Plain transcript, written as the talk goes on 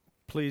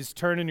Please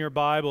turn in your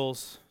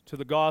Bibles to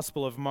the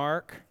Gospel of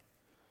Mark,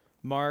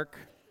 Mark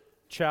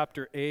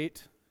chapter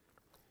 8.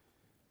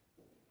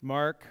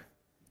 Mark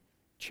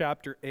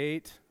chapter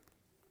 8.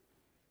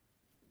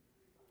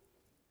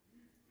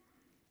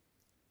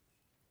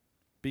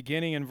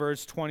 Beginning in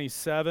verse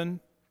 27.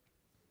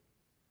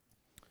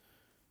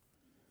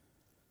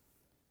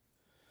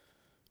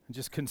 And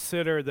just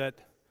consider that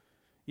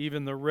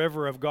even the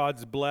river of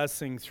God's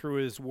blessing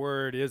through His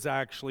Word is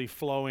actually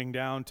flowing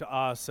down to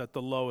us at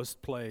the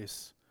lowest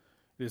place.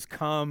 It has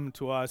come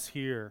to us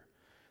here.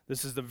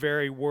 This is the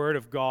very Word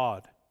of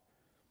God.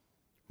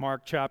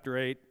 Mark chapter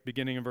 8,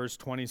 beginning in verse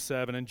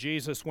 27. And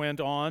Jesus went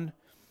on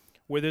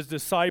with His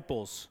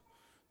disciples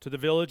to the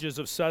villages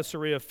of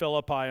Caesarea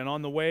Philippi. And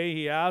on the way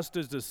He asked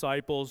His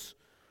disciples,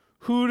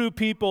 "Who do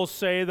people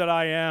say that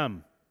I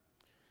am?"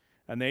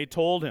 And they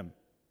told Him,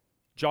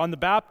 "John the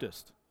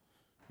Baptist.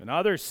 And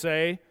others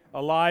say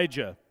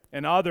Elijah,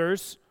 and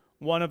others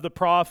one of the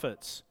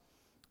prophets."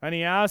 And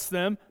He asked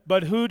them,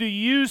 "But who do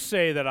you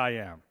say that I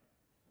am?"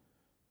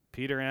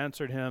 Peter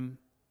answered Him,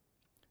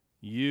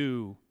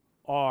 "You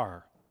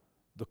are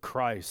the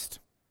Christ."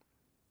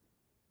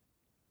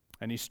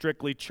 And He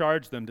strictly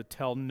charged them to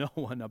tell no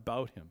one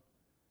about Him.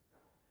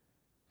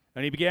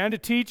 And He began to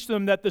teach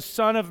them that the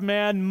Son of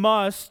Man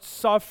must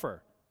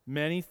suffer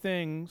many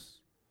things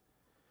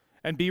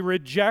and be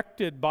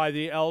rejected by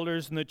the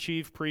elders and the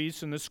chief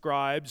priests and the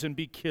scribes, and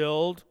be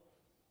killed,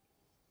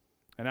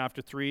 and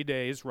after 3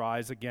 days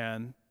rise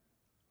again.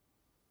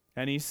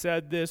 And He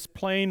said this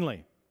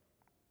plainly.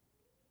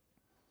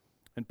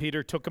 And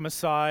Peter took Him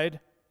aside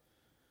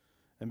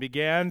and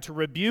began to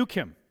rebuke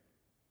Him.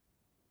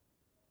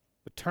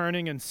 But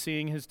turning and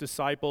seeing His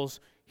disciples,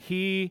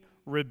 He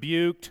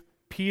rebuked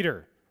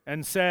Peter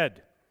and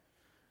said,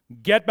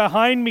 "Get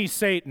behind me,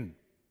 Satan.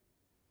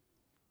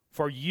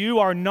 For you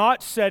are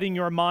not setting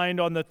your mind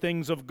on the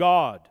things of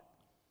God,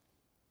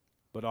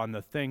 but on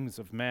the things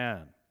of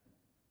man."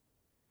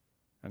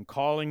 And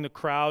calling the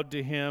crowd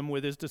to Him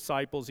with His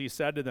disciples, He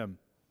said to them,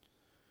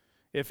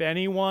 "If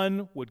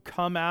anyone would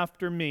come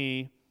after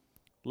me,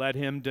 let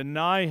him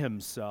deny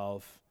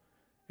himself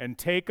and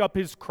take up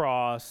his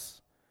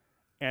cross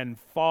and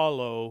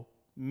follow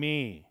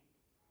me.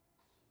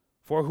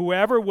 For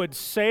whoever would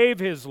save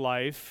his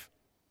life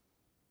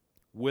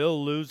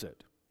will lose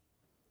it.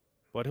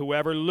 But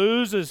whoever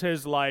loses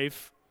his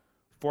life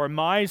for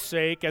my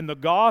sake and the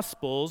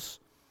gospel's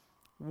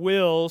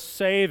will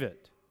save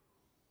it.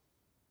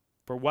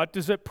 For what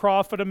does it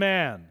profit a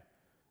man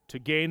to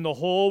gain the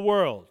whole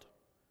world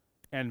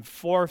and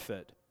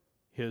forfeit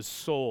his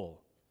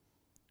soul?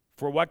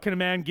 For what can a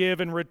man give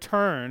in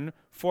return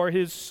for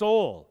his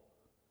soul?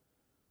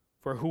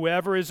 For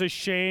whoever is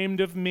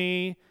ashamed of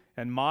me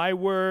and my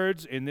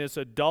words in this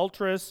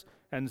adulterous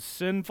and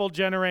sinful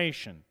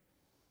generation,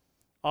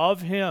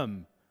 of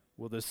him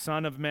will the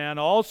Son of Man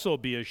also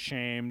be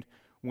ashamed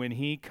when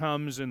He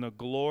comes in the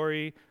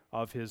glory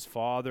of His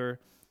Father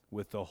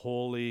with the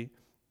holy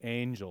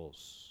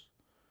angels."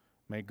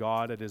 May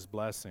God add His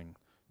blessing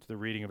to the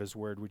reading of His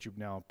Word. Would you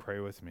now pray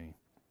with me?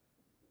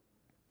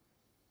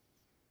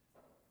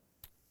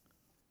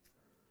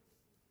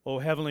 O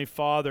Heavenly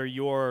Father,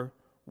 Your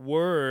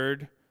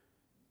Word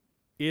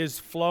is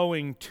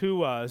flowing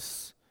to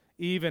us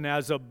even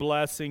as a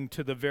blessing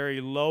to the very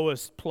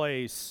lowest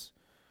place.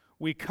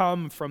 We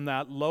come from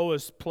that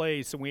lowest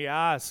place and we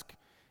ask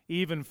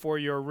even for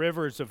Your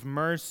rivers of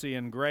mercy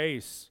and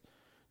grace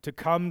to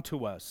come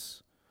to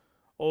us.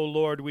 Oh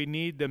Lord, we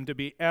need them to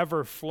be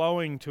ever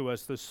flowing to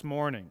us this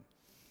morning,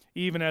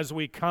 even as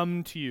we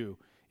come to You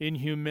in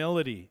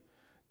humility,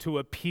 to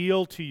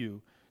appeal to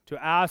You,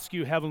 to ask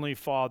You, Heavenly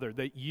Father,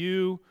 that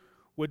You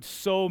would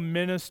so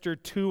minister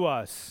to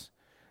us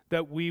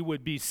that we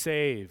would be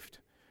saved,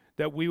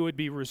 that we would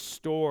be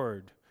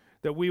restored,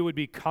 that we would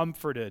be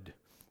comforted,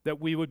 that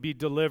we would be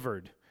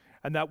delivered,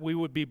 and that we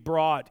would be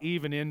brought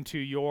even into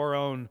Your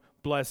own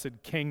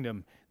blessed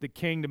kingdom, the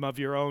kingdom of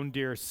Your own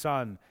dear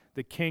Son,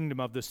 the kingdom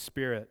of the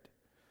Spirit.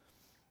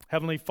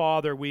 Heavenly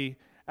Father, we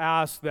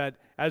ask that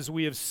as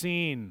we have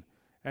seen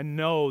and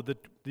know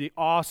the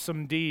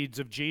awesome deeds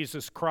of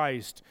Jesus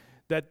Christ,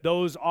 that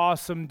those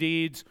awesome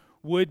deeds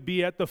would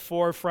be at the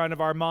forefront of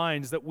our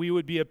minds, that we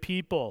would be a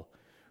people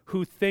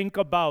who think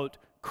about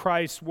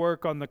Christ's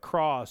work on the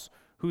cross,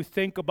 who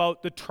think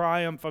about the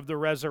triumph of the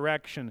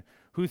resurrection,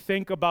 who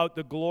think about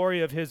the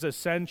glory of His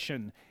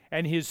ascension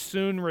and His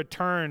soon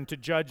return to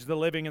judge the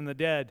living and the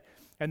dead,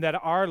 and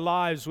that our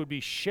lives would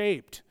be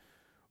shaped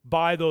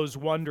by those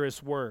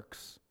wondrous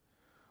works.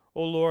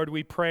 O Lord,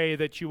 we pray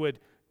that You would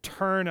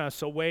turn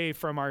us away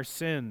from our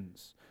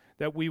sins,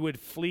 that we would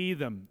flee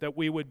them, that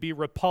we would be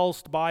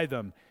repulsed by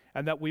them,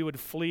 and that we would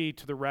flee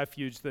to the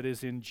refuge that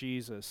is in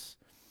Jesus.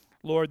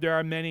 Lord, there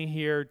are many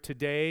here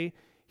today,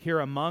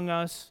 here among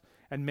us,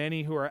 and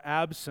many who are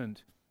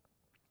absent,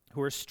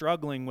 who are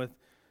struggling with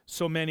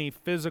so many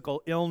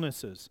physical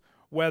illnesses,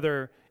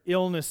 whether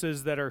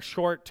illnesses that are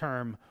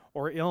short-term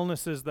or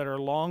illnesses that are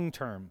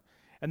long-term.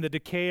 And the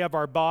decay of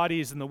our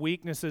bodies and the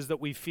weaknesses that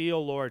we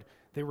feel, Lord,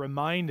 they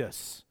remind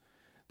us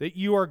that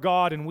You are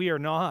God and we are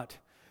not.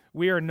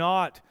 We are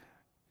not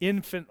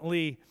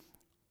infinitely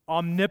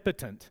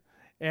omnipotent,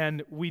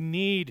 and we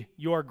need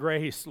your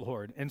grace,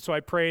 Lord. And so I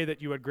pray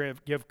that you would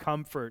give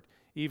comfort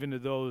even to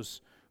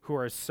those who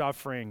are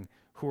suffering,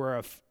 who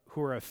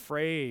are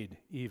afraid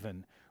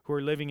even, who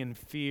are living in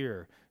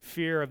fear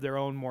of their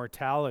own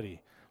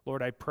mortality.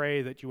 Lord, I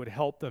pray that you would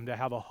help them to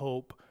have a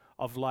hope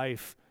of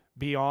life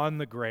beyond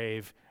the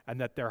grave,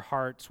 and that their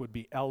hearts would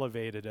be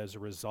elevated as a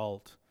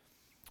result.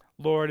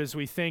 Lord, as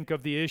we think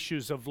of the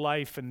issues of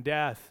life and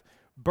death,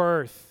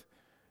 birth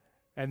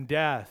and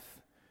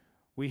death,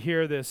 we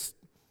hear this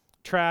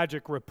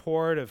tragic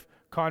report of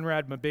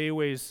Conrad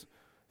Mbewe's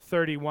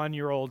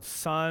 31-year-old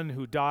son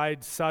who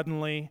died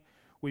suddenly.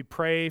 We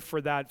pray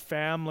for that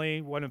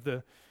family,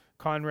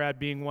 Conrad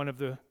being one of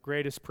the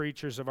greatest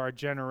preachers of our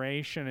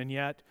generation, and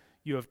yet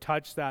you have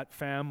touched that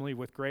family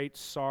with great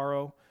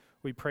sorrow.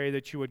 We pray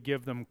that you would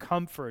give them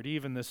comfort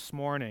even this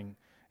morning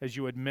as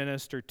you would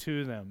minister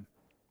to them.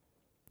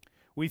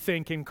 We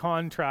think in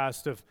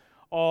contrast of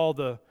all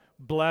the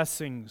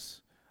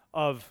blessings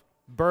of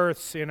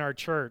births in our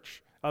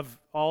church, of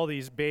all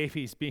these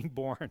babies being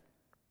born.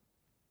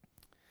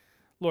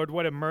 Lord,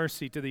 what a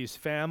mercy to these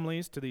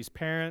families, to these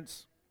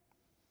parents.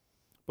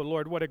 But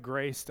Lord, what a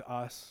grace to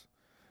us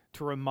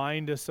to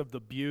remind us of the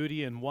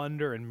beauty and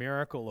wonder and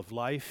miracle of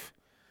life.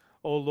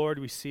 Oh Lord,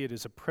 we see it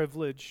as a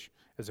privilege,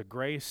 as a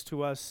grace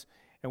to us,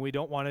 and we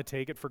don't want to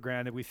take it for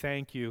granted. We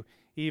thank you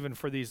even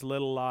for these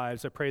little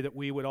lives. I pray that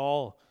we would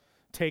all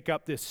take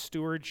up this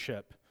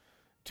stewardship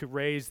to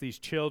raise these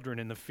children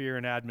in the fear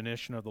and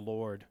admonition of the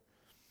Lord.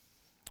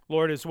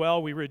 Lord, as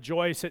well, we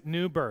rejoice at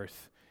new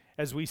birth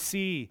as we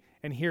see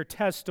and hear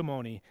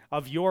testimony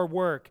of your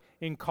work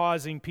in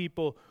causing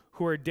people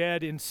who are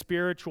dead in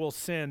spiritual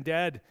sin,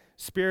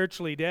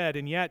 spiritually dead,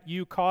 and yet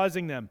you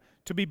causing them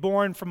to be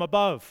born from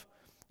above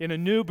in a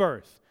new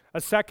birth,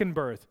 a second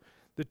birth,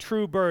 the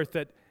true birth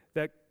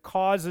that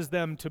causes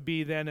them to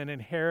be then an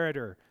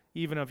inheritor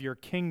even of your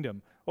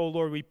kingdom. Oh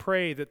Lord, we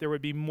pray that there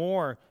would be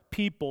more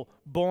people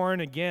born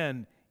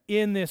again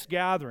in this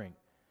gathering,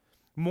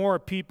 more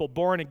people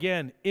born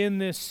again in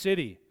this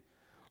city.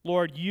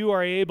 Lord, you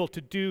are able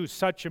to do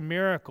such a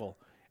miracle,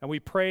 and we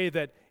pray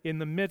that in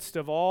the midst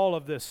of all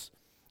of this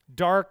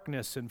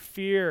darkness and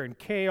fear and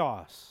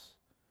chaos,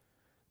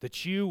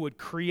 that you would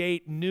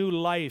create new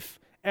life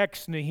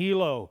ex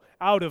nihilo,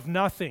 out of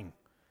nothing,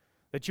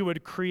 that you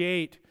would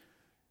create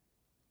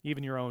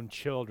even your own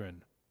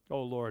children.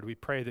 Oh Lord, we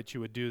pray that you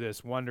would do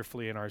this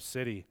wonderfully in our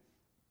city.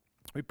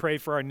 We pray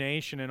for our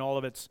nation and all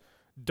of its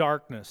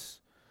darkness.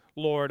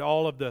 Lord,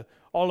 all of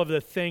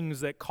the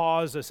things that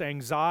cause us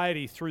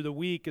anxiety through the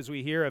week as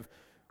we hear of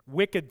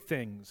wicked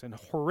things and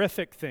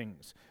horrific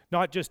things,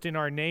 not just in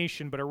our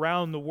nation but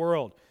around the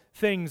world,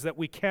 things that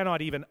we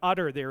cannot even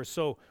utter. They are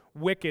so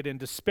wicked and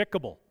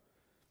despicable.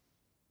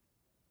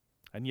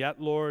 And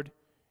yet, Lord,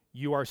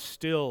 you are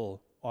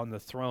still on the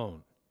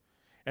throne.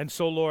 And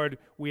so, Lord,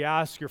 we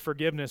ask your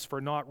forgiveness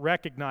for not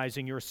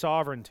recognizing your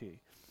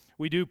sovereignty.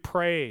 We do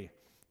pray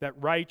that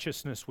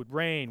righteousness would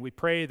reign. We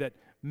pray that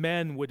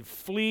men would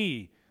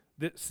flee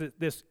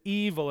this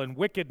evil and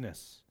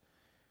wickedness,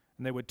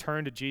 and they would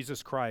turn to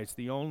Jesus Christ,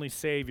 the only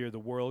Savior the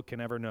world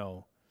can ever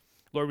know.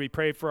 Lord, we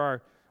pray for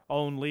our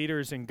own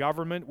leaders in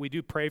government. We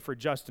do pray for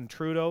Justin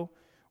Trudeau.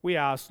 We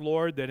ask,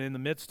 Lord, that in the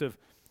midst of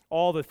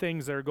all the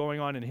things that are going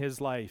on in his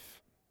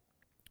life,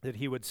 that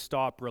he would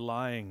stop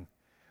relying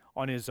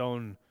on his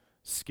own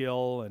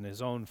skill and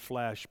his own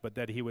flesh, but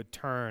that he would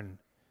turn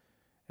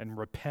and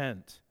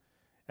repent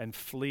and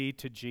flee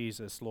to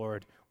Jesus,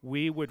 Lord.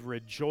 We would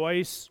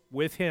rejoice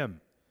with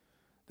him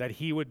that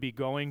he would be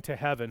going to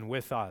heaven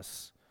with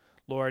us.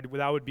 Lord,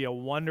 that would be a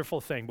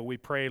wonderful thing, but we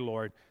pray,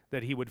 Lord,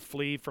 that he would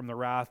flee from the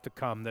wrath to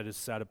come that is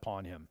set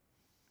upon him.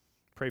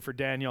 Pray for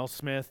Danielle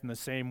Smith in the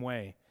same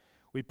way.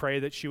 We pray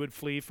that she would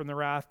flee from the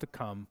wrath to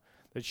come,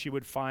 that she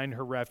would find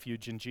her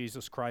refuge in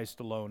Jesus Christ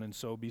alone and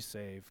so be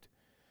saved.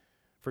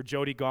 For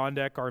Jody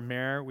Gondek, our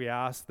mayor, we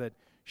ask that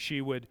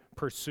she would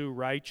pursue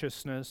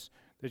righteousness,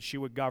 that she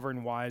would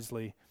govern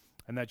wisely,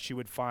 and that she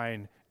would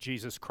find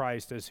Jesus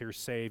Christ as her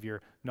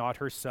Savior, not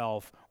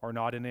herself or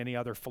not in any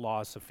other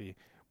philosophy,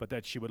 but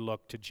that she would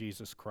look to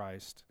Jesus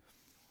Christ.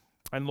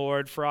 And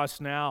Lord, for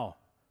us now,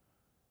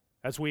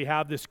 as we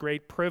have this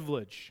great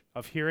privilege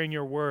of hearing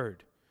your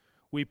word,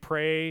 we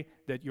pray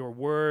that your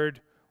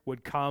word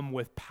would come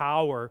with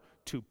power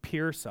to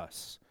pierce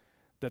us,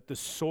 that the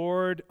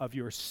sword of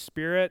your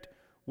Spirit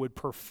would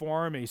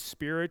perform a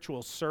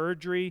spiritual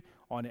surgery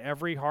on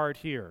every heart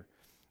here.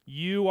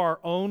 You are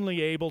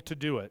only able to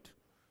do it.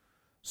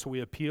 So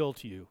we appeal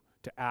to you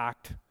to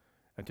act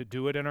and to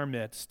do it in our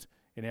midst,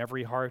 in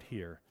every heart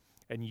here.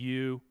 And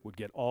you would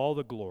get all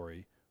the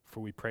glory, for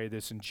we pray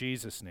this in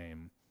Jesus'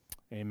 name.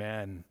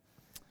 Amen.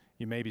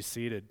 You may be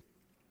seated.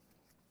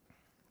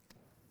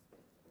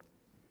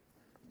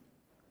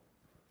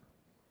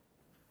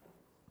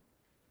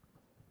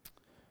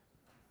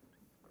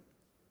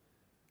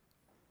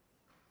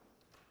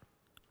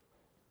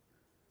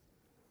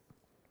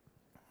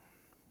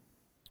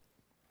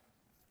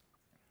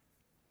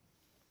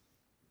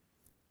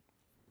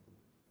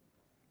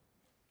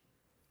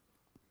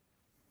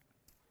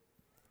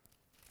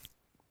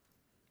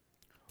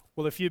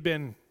 Well, if you've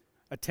been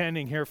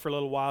attending here for a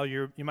little while,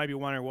 you might be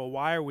wondering, well,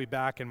 why are we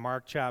back in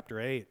Mark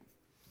chapter 8?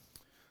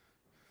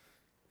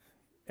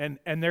 And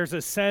there's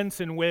a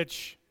sense in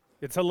which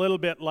it's a little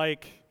bit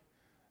like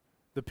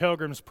the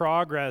Pilgrim's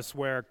Progress,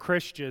 where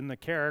Christian, the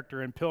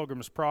character in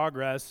Pilgrim's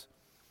Progress,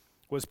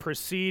 was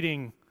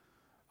proceeding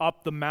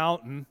up the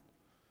mountain,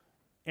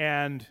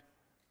 and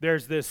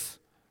there's this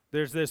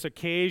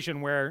occasion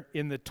where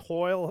in the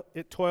toil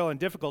and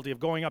difficulty of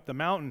going up the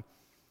mountain,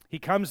 he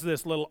comes to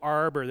this little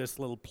arbor, this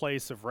little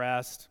place of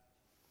rest,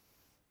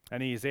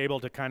 and he's able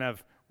to kind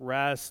of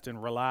rest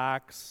and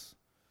relax.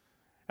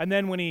 And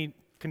then when he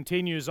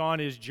continues on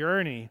his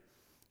journey,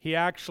 he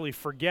actually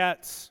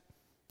forgets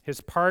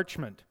his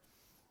parchment,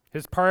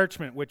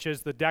 which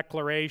is the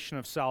declaration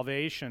of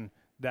salvation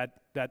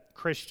that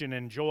Christian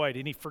enjoyed.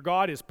 And he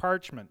forgot his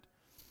parchment.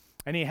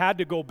 And he had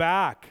to go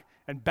back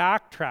and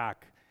backtrack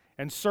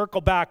and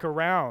circle back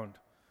around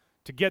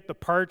to get the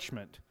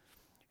parchment.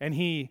 And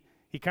he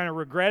kind of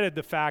regretted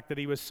the fact that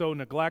he was so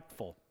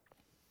neglectful.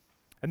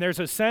 And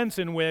there's a sense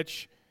in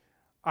which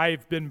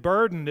I've been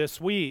burdened this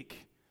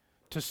week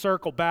to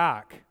circle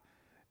back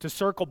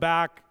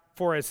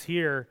for us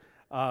here.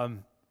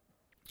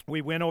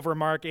 We went over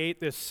Mark 8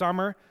 this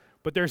summer,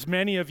 but there's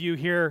many of you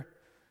here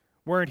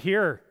weren't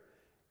here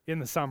in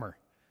the summer.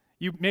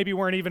 You maybe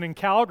weren't even in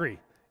Calgary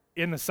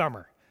in the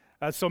summer.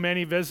 So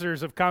many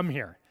visitors have come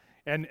here,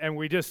 and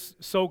we're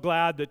just so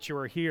glad that you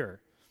are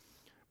here.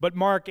 But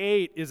Mark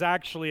 8 is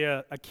actually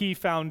a key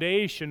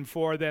foundation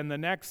for then the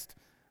next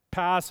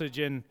passage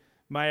in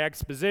my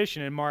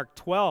exposition in Mark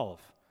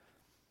 12.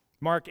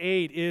 Mark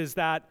 8 is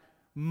that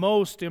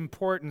most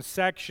important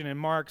section in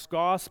Mark's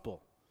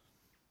gospel.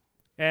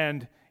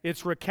 And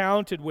it's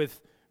recounted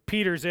with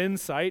Peter's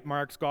insight,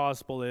 Mark's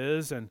gospel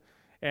is,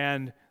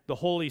 and the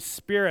Holy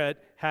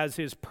Spirit has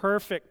his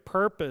perfect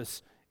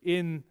purpose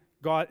in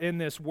God, in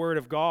this Word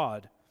of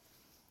God.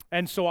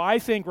 And so I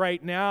think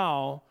right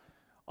now,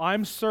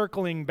 I'm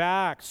circling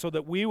back so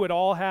that we would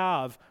all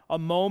have a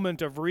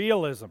moment of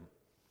realism.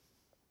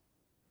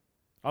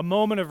 A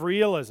moment of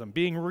realism,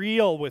 being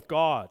real with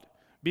God,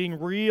 being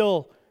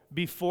real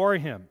before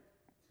Him.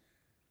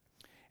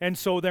 And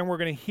so then we're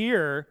going to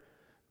hear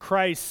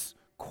Christ's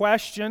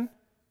question,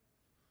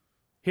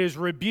 His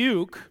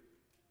rebuke,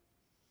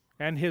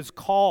 and His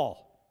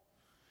call.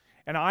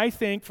 And I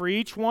think for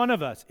each one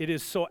of us, it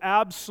is so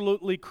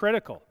absolutely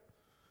critical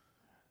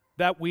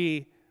that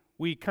we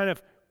kind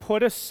of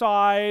put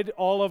aside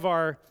all of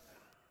our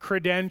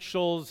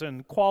credentials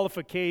and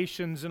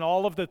qualifications and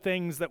all of the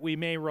things that we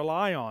may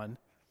rely on,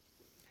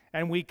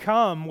 and we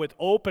come with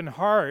open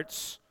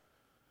hearts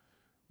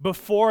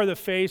before the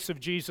face of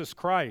Jesus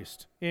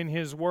Christ in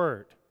His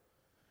Word.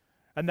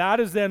 And that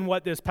is then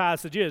what this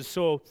passage is.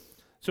 So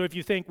if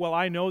you think, well,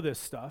 I know this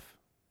stuff,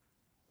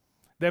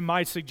 then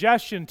my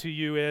suggestion to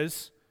you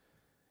is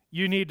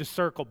you need to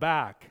circle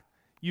back.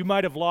 You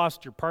might have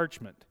lost your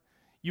parchment.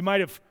 You might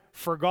have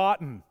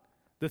forgotten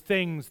the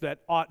things that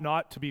ought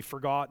not to be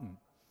forgotten.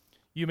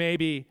 You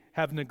maybe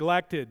have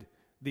neglected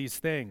these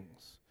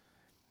things.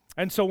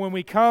 And so when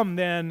we come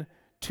then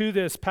to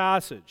this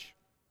passage,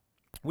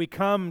 we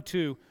come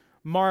to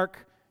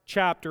Mark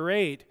chapter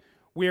 8,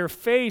 we are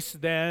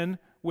faced then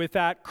with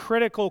that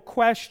critical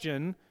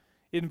question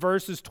in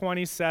verses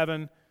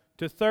 27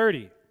 to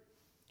 30.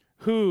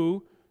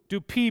 Who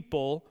do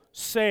people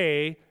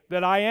say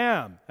that I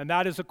am? And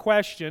that is a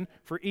question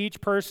for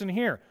each person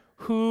here.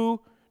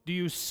 Who do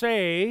you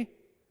say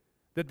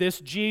that this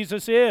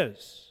Jesus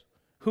is?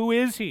 Who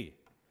is He?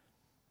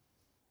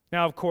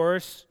 Now, of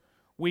course,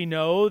 we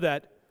know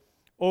that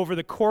over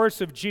the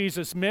course of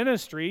Jesus'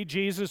 ministry,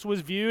 Jesus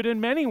was viewed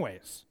in many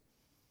ways.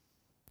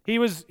 He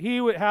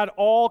had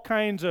all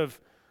kinds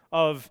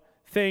of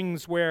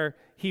things where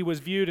He was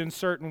viewed in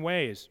certain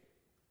ways.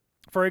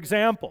 For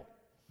example,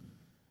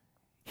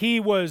 He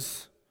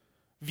was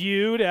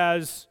viewed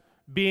as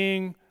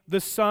being the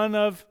son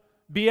of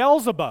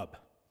Beelzebub.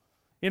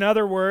 In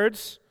other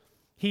words,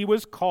 He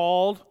was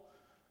called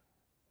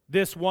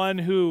this one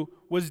who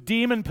was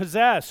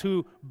demon-possessed,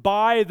 who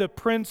by the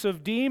prince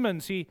of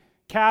demons, He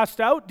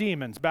cast out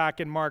demons back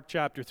in Mark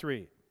chapter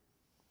 3.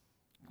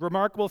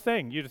 Remarkable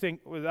thing. You'd think,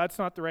 well, that's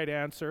not the right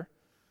answer.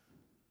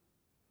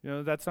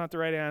 That's not the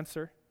right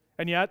answer.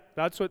 And yet,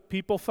 that's what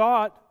people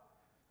thought.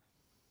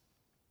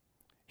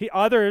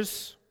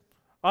 Others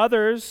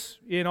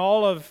in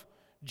all of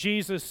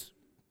Jesus'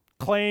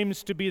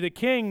 claims to be the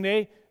king,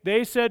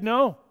 they said,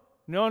 no.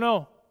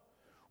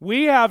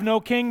 We have no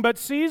king but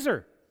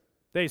Caesar,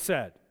 they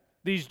said.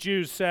 These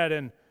Jews said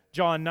in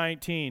John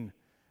 19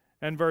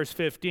 and verse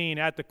 15,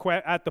 at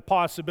the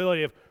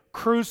possibility of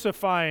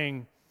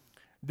crucifying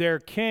their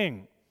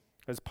king,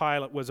 as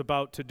Pilate was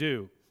about to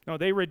do. No,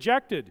 they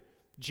rejected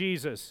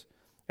Jesus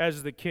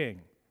as the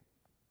king.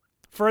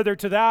 Further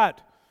to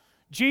that,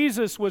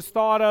 Jesus was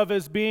thought of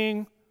as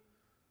being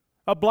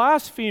a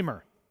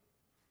blasphemer.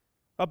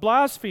 A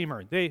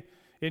blasphemer.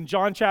 In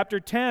John chapter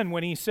 10,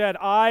 when He said,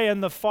 I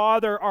and the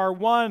Father are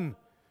one,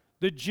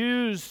 the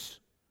Jews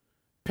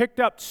picked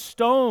up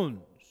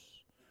stones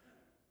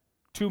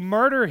to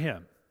murder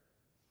Him.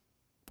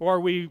 or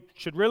we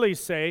should really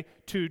say,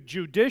 to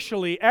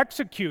judicially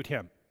execute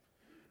him,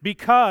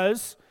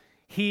 because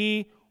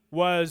he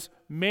was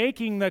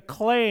making the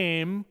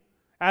claim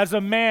as a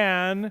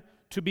man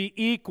to be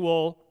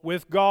equal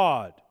with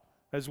God,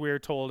 as we are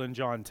told in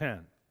John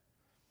 10.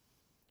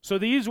 So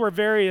these were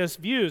various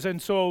views.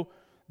 And so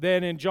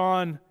then in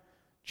John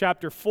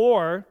chapter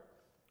 4,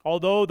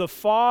 although the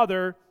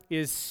Father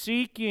is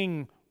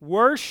seeking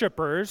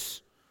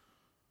worshipers,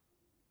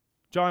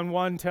 John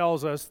 1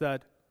 tells us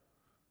that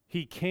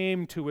he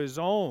came to his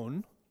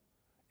own,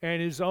 and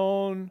his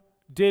own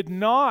did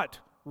not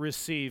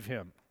receive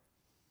him.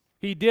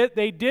 They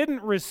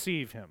didn't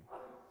receive him.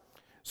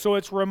 So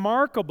it's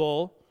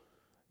remarkable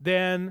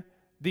then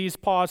these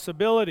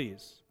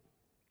possibilities.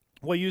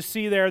 Well, you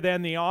see there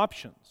then the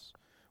options.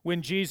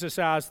 When Jesus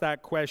asked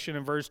that question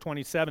in verse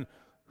 27,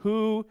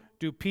 who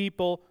do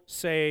people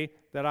say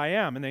that I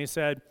am? And they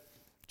said,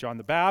 John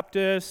the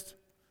Baptist,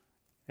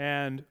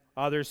 and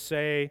others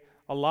say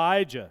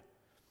Elijah.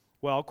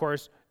 Well, of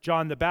course,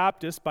 John the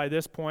Baptist, by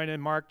this point in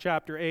Mark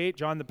chapter 8,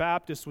 John the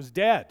Baptist was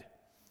dead.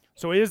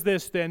 So is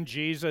this then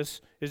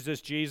Jesus? Is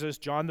this Jesus,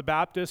 John the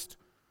Baptist,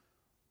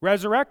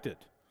 resurrected?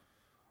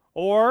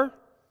 Or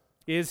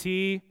is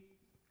he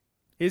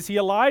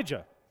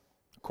Elijah?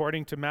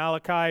 According to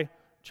Malachi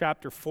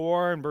chapter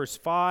 4 and verse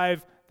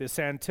 5, this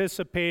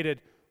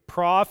anticipated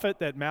prophet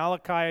that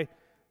Malachi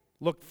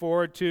looked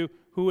forward to,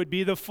 who would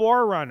be the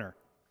forerunner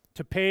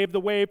to pave the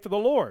way for the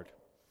Lord.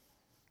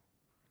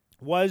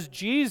 Was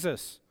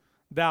Jesus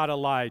that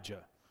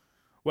Elijah?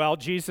 Well,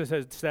 Jesus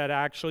had said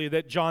actually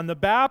that John the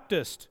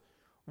Baptist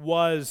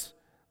was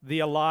the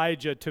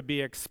Elijah to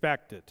be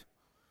expected.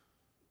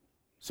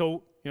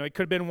 So, it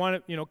could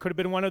have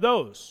been one of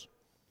those.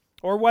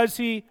 Or was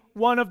he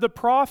one of the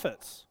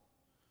prophets?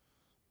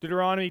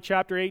 Deuteronomy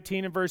chapter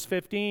 18 and verse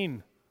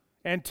 15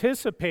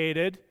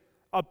 anticipated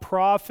a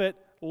prophet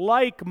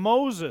like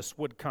Moses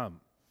would come.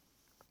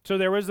 So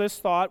there was this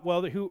thought,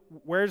 well,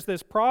 where's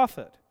this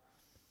prophet?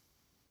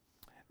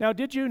 Now,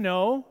 did you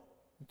know,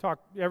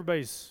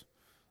 everybody's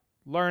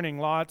learning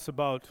lots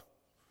about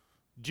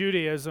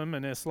Judaism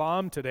and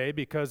Islam today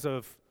because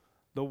of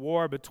the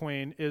war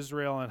between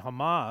Israel and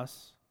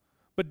Hamas.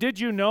 But did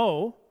you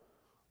know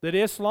that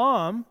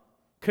Islam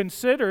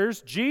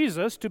considers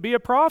Jesus to be a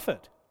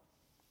prophet?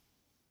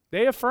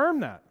 They affirm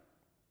that.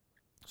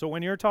 So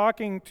when you're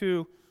talking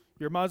to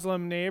your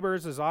Muslim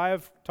neighbors, as I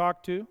have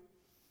talked to,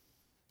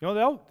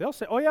 they'll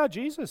say, oh yeah,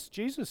 Jesus,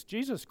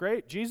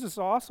 great, Jesus is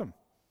awesome.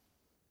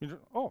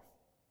 Oh,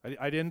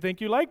 I didn't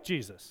think you liked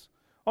Jesus.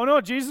 Oh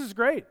no, Jesus is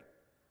great.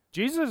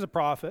 Jesus is a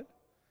prophet.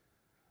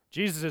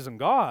 Jesus isn't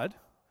God,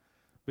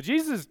 but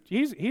Jesus,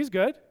 he's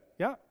good,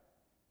 yeah.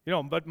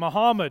 But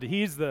Muhammad,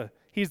 he's the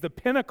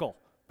pinnacle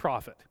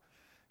prophet.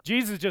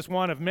 Jesus is just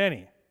one of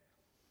many.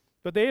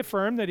 But they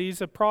affirm that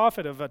he's a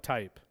prophet of a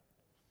type.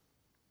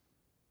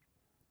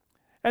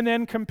 And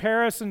then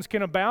comparisons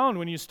can abound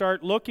when you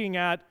start looking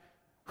at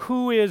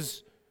who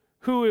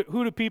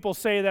do people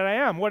say that I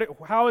am?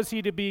 How is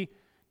he to be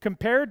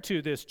compared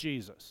to this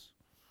Jesus?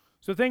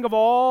 So think of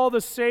all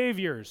the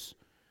saviors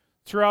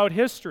throughout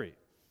history.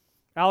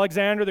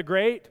 Alexander the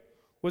Great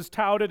was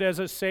touted as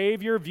a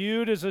savior,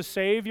 viewed as a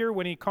savior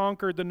when he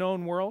conquered the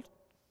known world.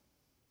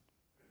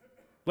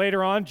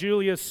 Later on,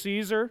 Julius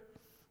Caesar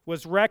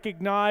was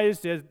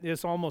recognized as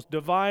this almost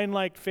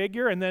divine-like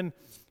figure, and then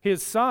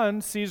his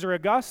son, Caesar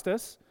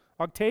Augustus,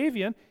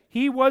 Octavian,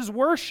 he was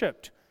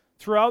worshipped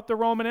throughout the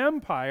Roman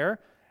Empire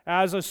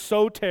as a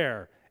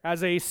soter,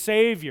 as a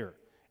savior,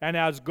 and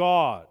as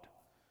God.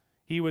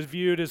 He was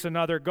viewed as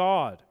another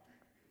god.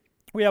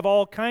 We have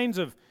all kinds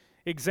of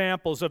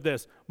examples of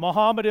this.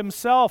 Muhammad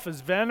himself is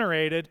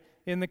venerated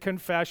in the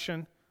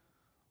confession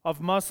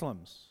of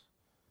Muslims.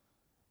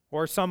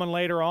 Or someone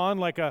later on,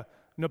 like a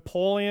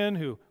Napoleon,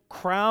 who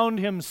crowned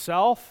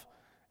himself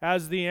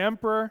as the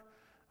emperor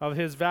of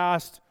his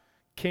vast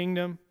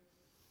kingdom.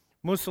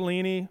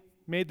 Mussolini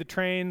made the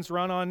trains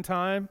run on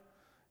time.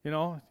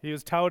 He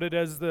was touted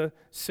as the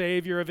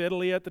savior of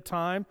Italy at the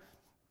time.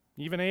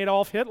 Even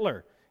Adolf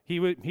Hitler,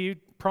 he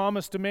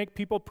promised to make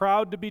people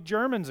proud to be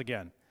Germans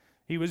again.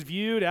 He was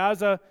viewed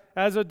as a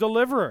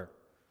deliverer.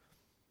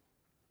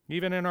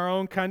 Even in our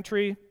own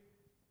country,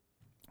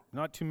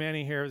 not too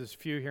many here, there's a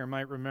few here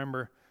might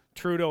remember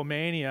Trudeau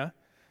mania.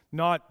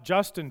 Not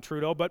Justin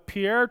Trudeau, but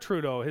Pierre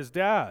Trudeau, his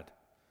dad.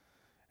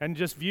 And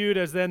just viewed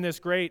as then this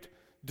great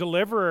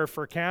deliverer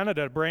for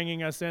Canada,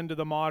 bringing us into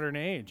the modern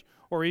age.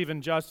 Or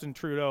even Justin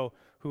Trudeau,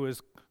 who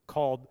is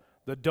called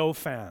the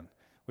Dauphin,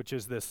 which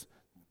is this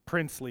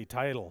princely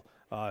title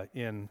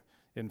in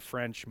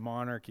French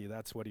monarchy.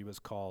 That's what he was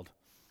called.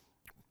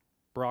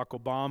 Barack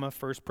Obama,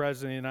 first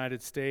president of the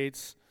United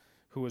States,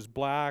 who was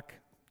black.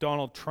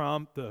 Donald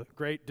Trump, the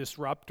great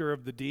disruptor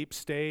of the deep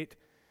state.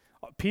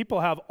 People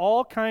have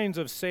all kinds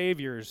of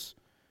saviors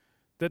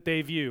that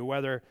they view,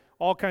 whether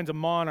all kinds of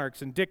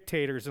monarchs and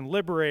dictators and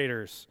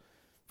liberators,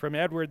 from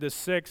Edward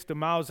VI to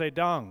Mao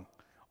Zedong,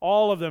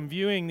 all of them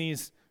viewing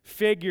these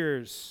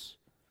figures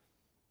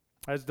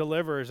as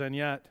deliverers, and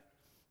yet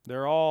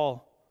they're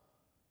all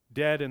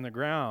dead in the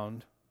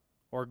ground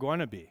or going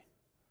to be.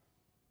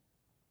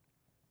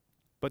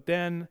 But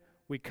then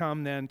we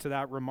come then to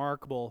that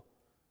remarkable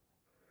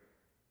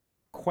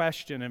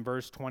question in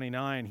verse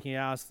 29. He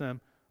asks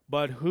them,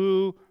 but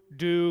who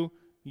do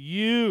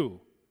you,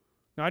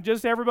 not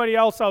just everybody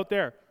else out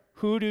there,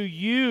 who do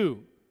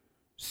you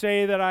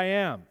say that I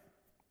am?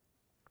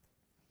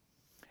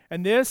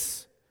 And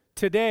this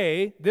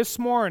today, this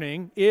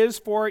morning, is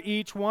for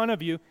each one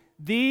of you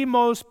the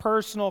most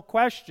personal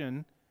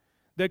question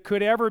that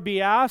could ever be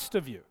asked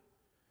of you.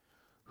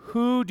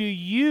 Who do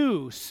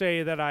you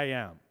say that I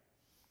am?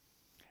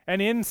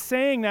 And in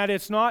saying that,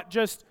 it's not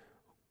just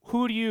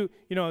who do you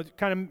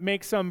kind of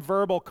make some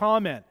verbal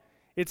comment.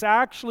 It's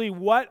actually,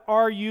 what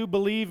are you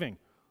believing?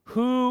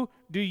 Who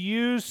do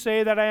you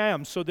say that I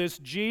am? So this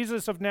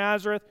Jesus of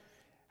Nazareth,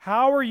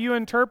 how are you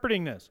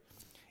interpreting this?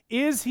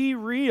 Is he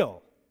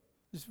real?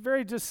 It's a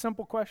very just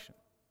simple question.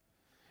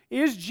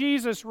 Is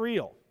Jesus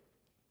real?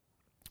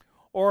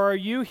 Or are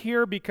you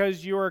here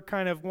because you're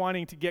kind of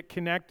wanting to get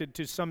connected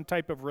to some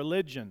type of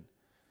religion,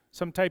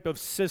 some type of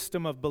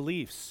system of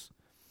beliefs?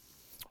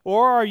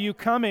 Or are you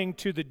coming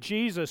to the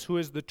Jesus who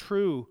is the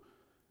true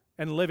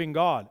and living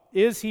God?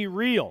 Is he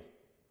real?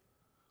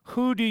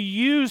 Who do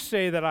you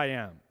say that I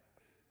am?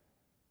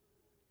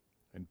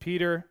 And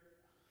Peter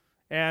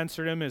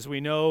answered him, as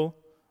we know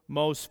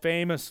most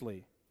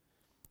famously.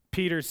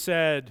 Peter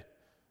said,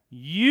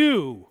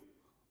 you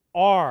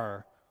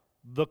are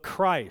the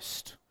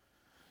Christ.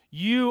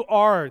 You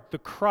are the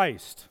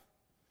Christ.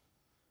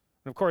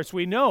 And of course,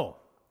 we know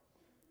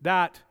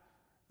that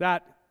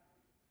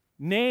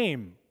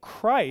name,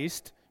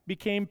 Christ,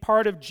 became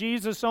part of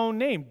Jesus' own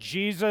name,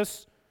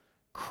 Jesus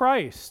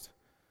Christ.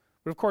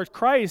 But of course,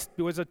 Christ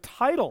was a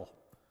title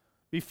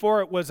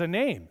before it was a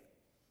name.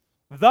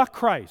 The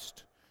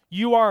Christ.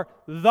 You are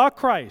the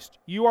Christ.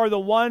 You are the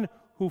one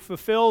who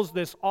fulfills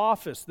this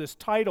office, this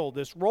title,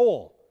 this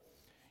role.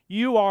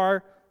 You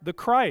are the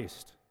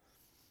Christ.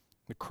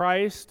 The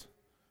Christ,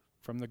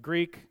 from the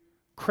Greek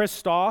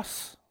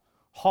Christos,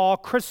 ha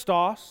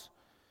Christos,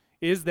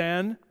 is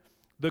then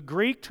the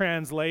Greek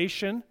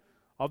translation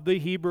of the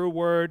Hebrew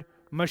word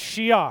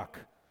Mashiach.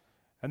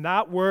 And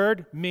that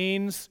word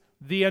means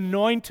the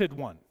anointed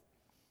one.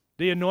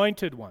 The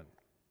anointed one.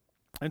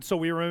 And so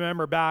we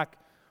remember back,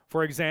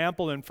 for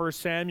example, in 1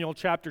 Samuel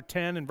chapter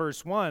 10 and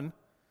verse 1,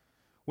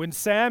 when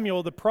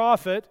Samuel the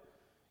prophet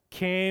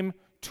came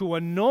to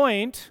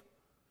anoint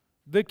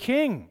the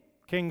king,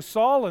 King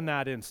Saul in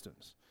that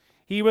instance.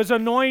 He was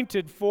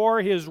anointed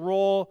for his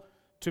role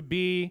to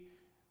be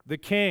the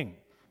king.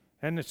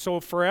 And so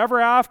forever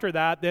after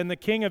that, then the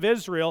king of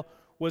Israel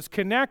was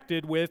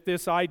connected with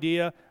this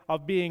idea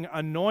of being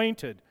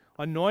anointed.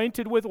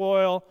 Anointed with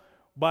oil,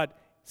 but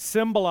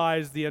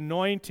symbolized the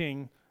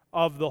anointing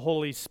of the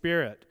Holy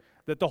Spirit.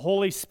 That the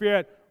Holy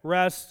Spirit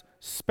rests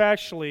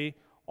specially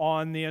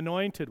on the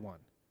anointed one.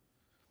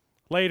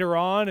 Later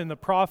on in the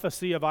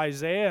prophecy of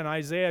Isaiah, in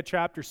Isaiah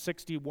chapter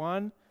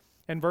 61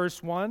 and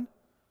verse 1,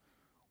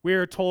 we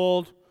are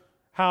told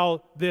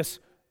how this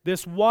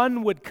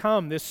one would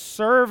come, this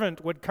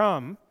servant would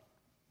come,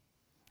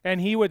 and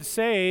he would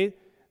say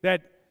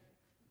that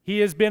he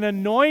has been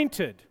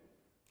anointed.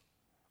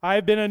 I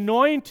have been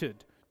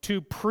anointed to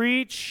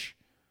preach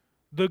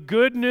the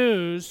good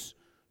news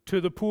to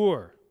the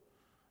poor.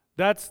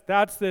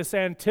 That's this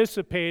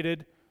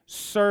anticipated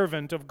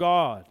servant of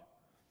God.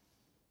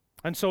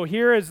 And so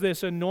here is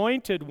this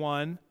anointed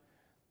one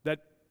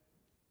that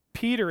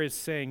Peter is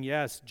saying,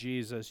 yes,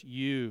 Jesus,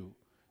 you,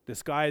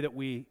 this guy that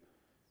we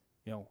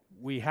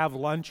have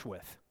lunch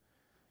with.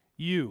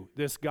 You,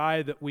 this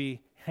guy that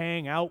we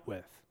hang out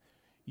with.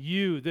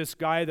 You, this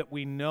guy that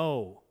we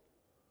know,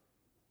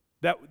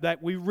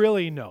 that we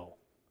really know.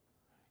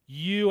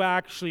 You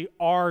actually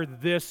are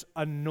this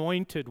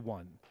anointed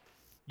one.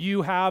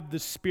 You have the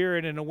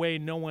Spirit in a way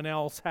no one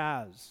else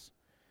has.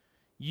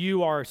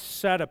 You are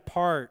set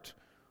apart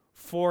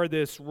for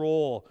this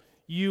role.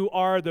 You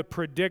are the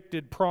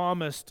predicted,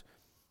 promised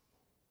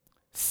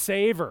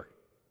saver.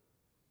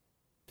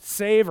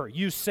 Saver.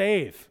 You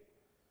save.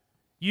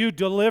 You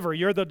deliver.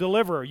 You're the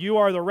deliverer. You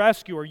are the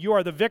rescuer. You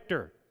are the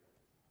victor.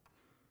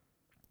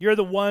 You're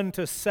the one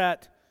to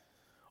set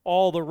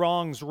all the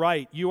wrongs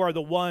right. You are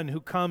the one who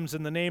comes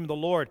in the name of the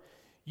Lord.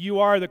 You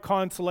are the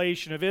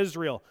consolation of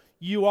Israel.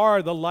 You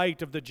are the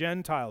light of the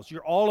Gentiles.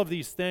 You're all of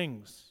these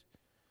things.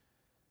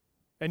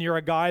 And you're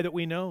a guy that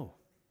we know.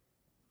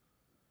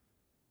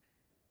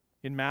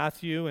 In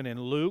Matthew and in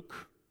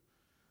Luke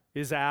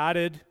is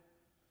added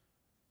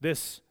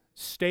this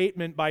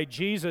statement by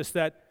Jesus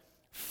that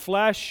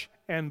flesh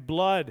and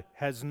blood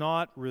has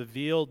not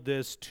revealed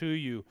this to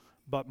you,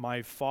 but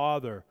my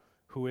Father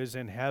who is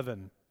in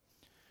heaven.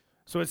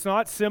 So it's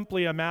not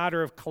simply a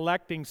matter of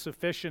collecting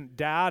sufficient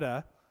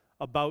data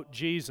about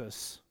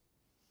Jesus.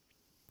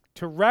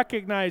 To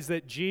recognize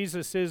that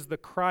Jesus is the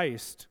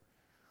Christ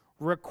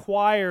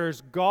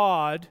requires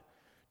God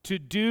to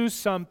do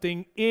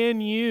something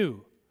in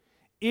you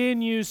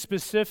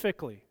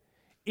specifically,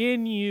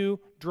 in you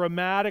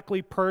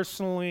dramatically,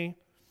 personally,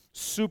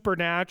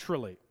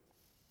 supernaturally.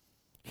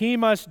 He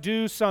must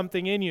do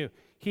something in you.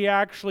 he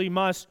actually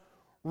must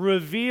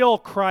reveal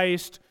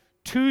Christ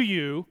to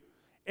you,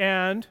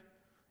 and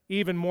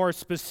even more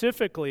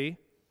specifically,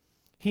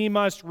 he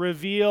must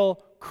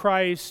reveal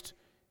Christ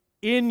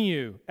in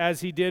you,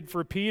 as he did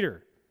for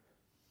Peter.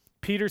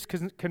 Peter's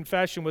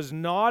confession was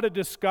not a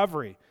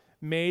discovery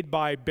made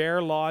by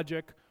bare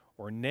logic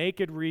or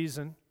naked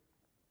reason.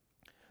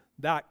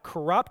 That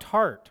corrupt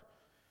heart,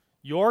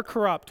 your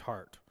corrupt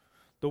heart,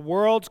 the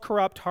world's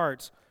corrupt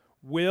hearts,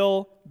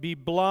 will be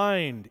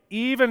blind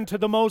even to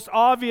the most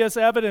obvious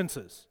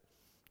evidences.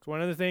 It's one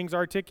of the things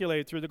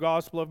articulated through the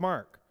Gospel of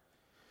Mark.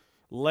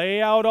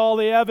 Lay out all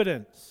the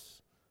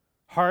evidence.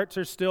 Hearts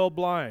are still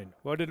blind.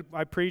 What did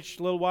I preach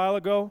a little while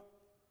ago?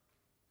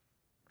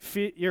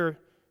 Your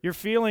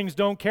feelings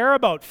don't care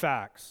about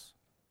facts.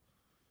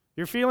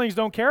 Your feelings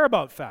don't care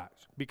about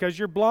facts because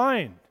you're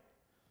blind.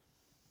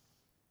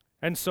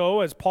 And so,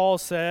 as Paul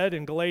said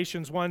in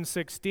Galatians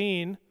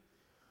 1:16,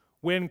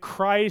 when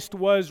Christ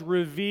was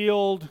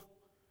revealed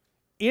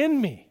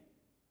in me,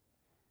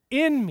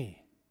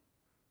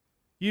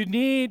 you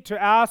need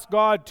to ask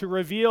God to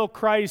reveal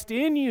Christ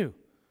in you,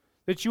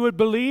 that you would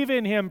believe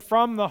in him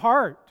from the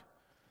heart,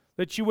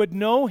 that you would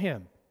know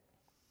him.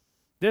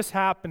 This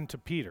happened to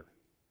Peter.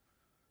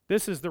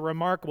 This is the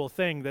remarkable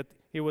thing, that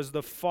it was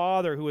the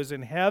Father who is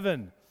in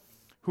heaven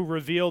who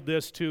revealed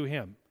this to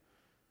him.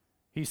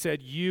 He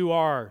said, "You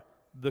are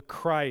the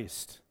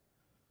Christ."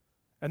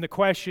 And the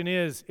question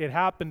is, it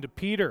happened to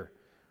Peter.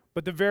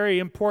 But the very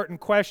important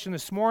question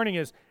this morning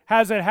is,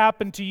 has it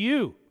happened to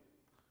you?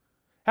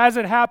 Has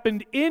it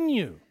happened in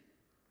you?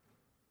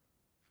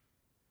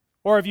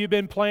 Or have you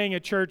been playing a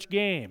church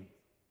game?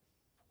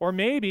 Or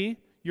maybe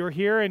you're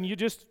here and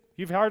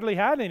you've hardly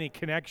had any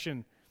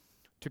connection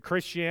to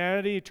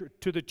Christianity,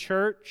 to the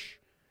church.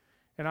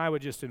 And I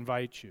would just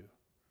invite you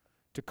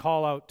to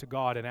call out to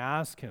God and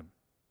ask him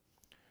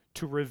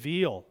to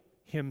reveal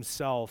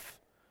himself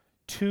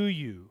to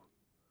you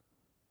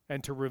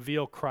and to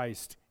reveal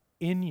Christ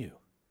in you.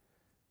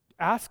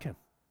 Ask him.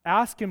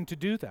 Ask him to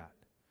do that.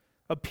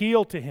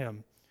 Appeal to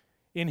him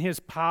in his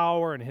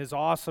power and his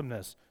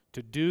awesomeness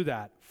to do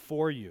that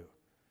for you,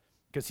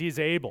 because he's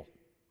able.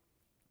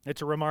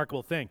 It's a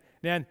remarkable thing.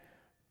 Then,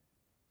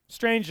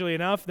 strangely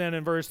enough, then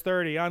in verse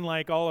 30,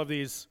 unlike all of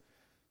these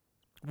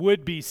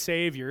would-be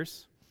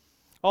saviors,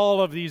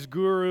 all of these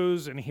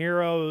gurus and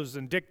heroes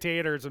and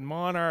dictators and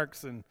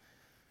monarchs and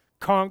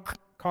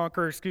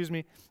conquerors,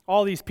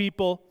 all these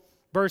people,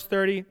 verse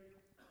 30,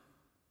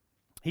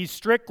 he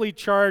strictly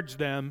charged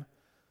them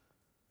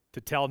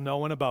to tell no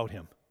one about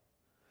him.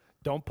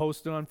 Don't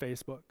post it on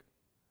Facebook.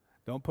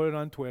 Don't put it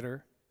on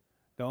Twitter.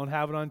 Don't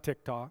have it on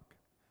TikTok.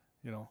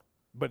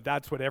 But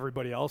that's what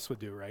everybody else would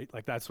do, right?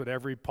 Like that's what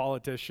every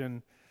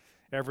politician,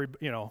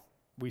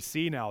 we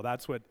see now.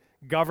 That's what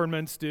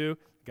governments do.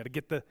 Got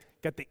to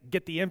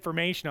get the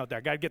information out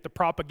there. Got to get the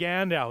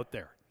propaganda out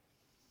there.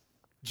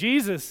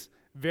 Jesus,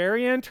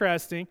 very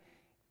interesting.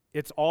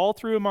 It's all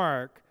through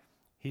Mark.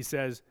 He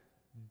says,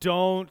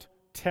 "Don't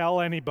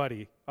tell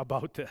anybody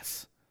about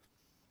this."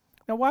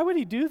 Now, why would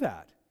he do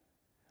that?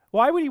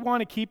 Why would he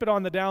want to keep it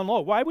on the down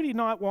low? Why would he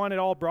not want it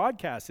all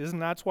broadcast? Isn't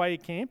that why he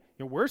came?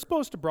 We're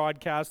supposed to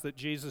broadcast that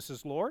Jesus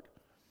is Lord.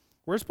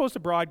 We're supposed to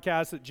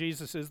broadcast that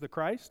Jesus is the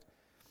Christ.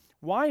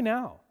 Why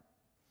now?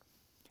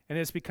 And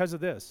it's because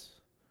of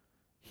this.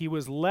 He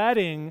was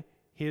letting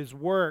his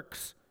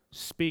works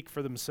speak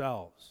for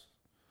themselves.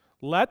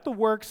 Let the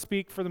works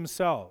speak for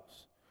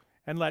themselves,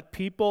 and let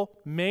people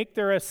make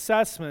their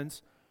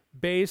assessments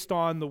based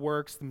on the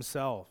works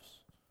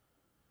themselves.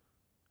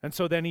 And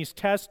so then he's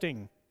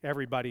testing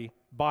everybody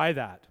by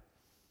that.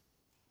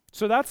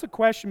 So that's the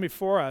question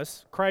before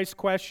us, Christ's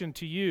question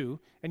to you.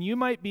 And you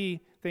might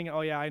be thinking,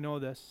 "Oh yeah, I know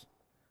this.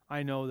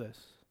 I know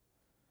this."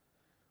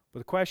 But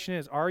the question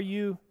is,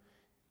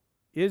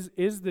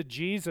 is the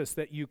Jesus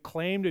that you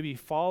claim to be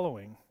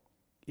following,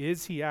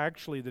 is he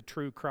actually the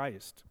true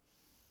Christ?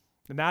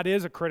 And that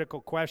is a critical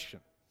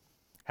question.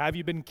 Have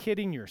you been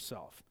kidding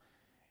yourself?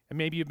 And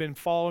maybe you've been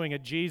following a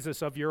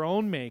Jesus of your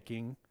own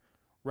making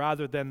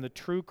rather than the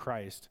true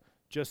Christ,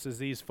 just as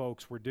these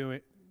folks were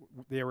doing,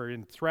 they were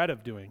in threat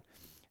of doing.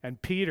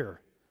 And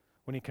Peter,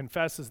 when he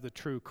confesses the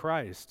true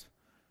Christ,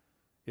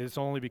 it's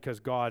only because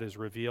God has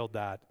revealed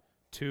that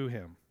to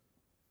him.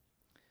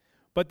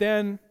 But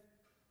then,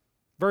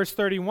 verse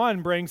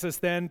 31 brings us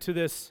then to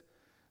this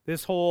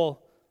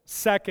whole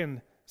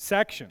second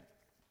section,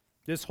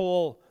 this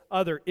whole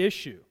other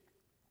issue.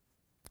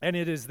 And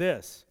it is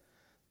this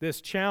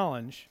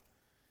challenge,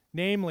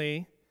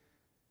 namely,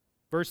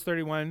 verse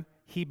 31,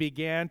 he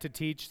began to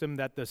teach them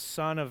that the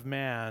Son of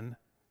Man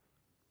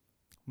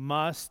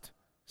must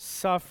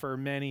suffer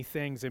many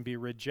things and be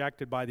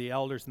rejected by the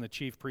elders and the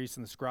chief priests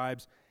and the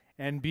scribes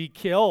and be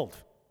killed.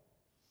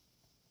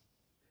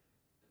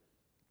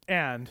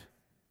 And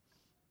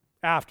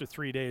after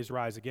 3 days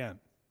rise again.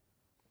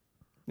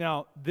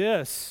 Now,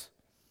 this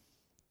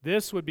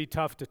would be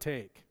tough to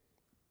take.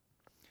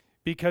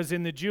 Because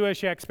in the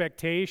Jewish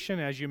expectation,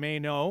 as you may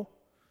know,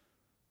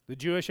 the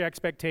Jewish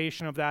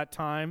expectation of that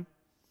time,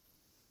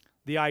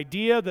 the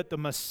idea that the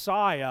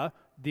Messiah,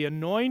 the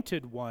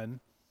anointed one,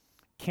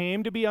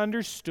 came to be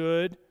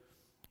understood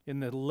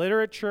in the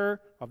literature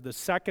of the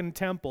Second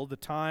Temple, the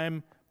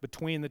time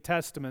between the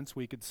Testaments,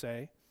 we could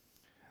say.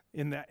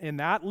 In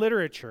that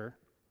literature,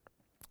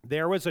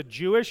 there was a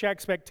Jewish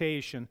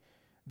expectation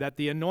that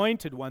the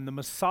Anointed One, the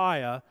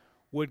Messiah,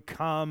 would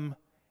come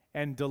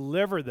and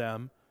deliver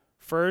them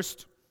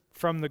first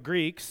from the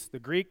Greeks, the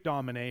Greek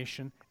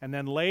domination, and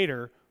then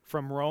later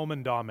from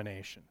Roman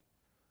domination.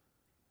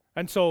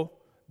 And so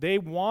they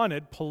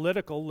wanted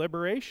political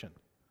liberation.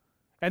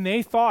 And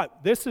they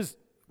thought,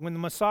 when the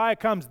Messiah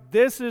comes,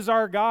 this is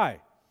our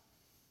guy.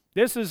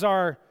 This is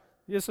our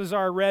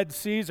Red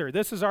Caesar.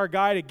 This is our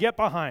guy to get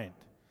behind.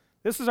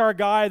 This is our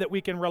guy that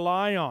we can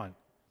rely on.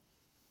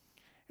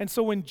 And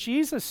so when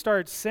Jesus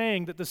starts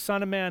saying that the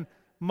Son of Man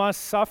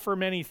must suffer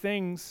many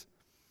things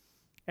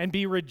and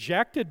be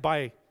rejected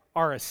by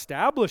our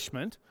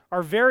establishment,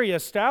 our very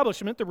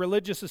establishment, the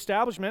religious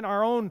establishment,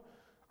 our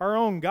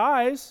own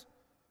guys,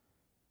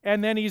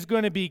 and then he's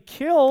going to be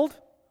killed,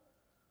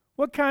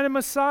 what kind of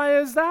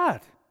Messiah is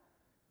that?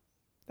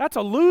 That's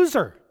a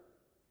loser.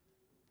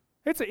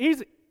 That's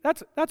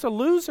a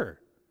loser.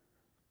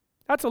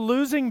 That's a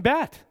losing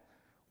bet.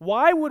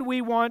 Why would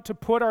we want to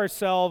put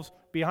ourselves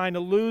behind a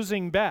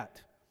losing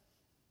bet?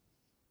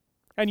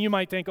 And you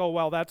might think, oh,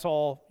 well, that's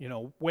all,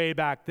 way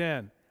back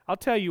then. I'll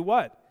tell you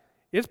what,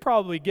 it's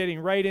probably getting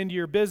right into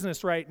your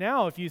business right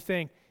now if you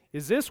think,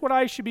 is this what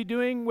I should be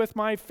doing with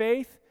my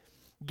faith?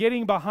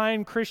 Getting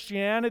behind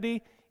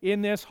Christianity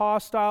in this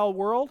hostile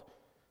world?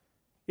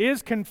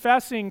 Is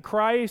confessing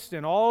Christ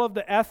and all of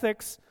the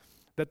ethics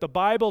that the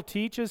Bible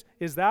teaches,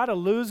 is that a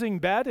losing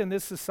bet in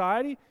this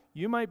society?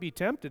 You might be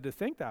tempted to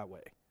think that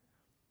way.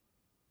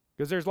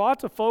 Because there's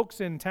lots of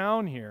folks in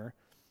town here,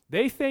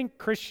 they think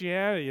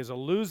Christianity is a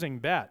losing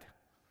bet.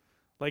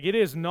 Like it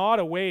is not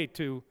a way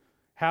to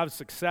have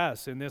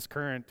success in this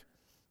current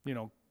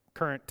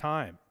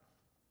time.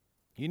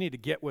 You need to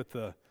get with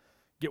the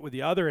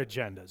other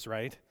agendas,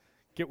 right?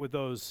 Get with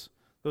those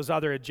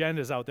other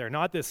agendas out there,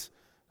 not this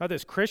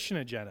Christian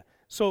agenda.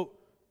 So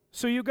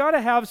you got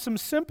to have some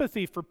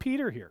sympathy for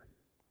Peter here.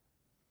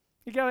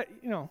 You got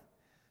to,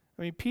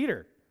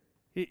 Peter,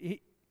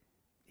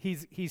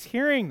 he's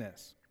hearing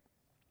this.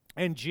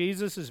 And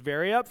Jesus is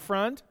very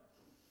upfront.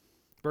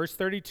 Verse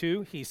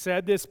 32, he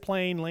said this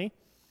plainly.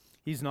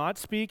 He's not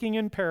speaking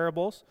in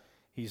parables.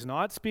 He's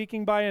not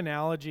speaking by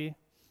analogy.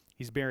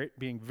 He's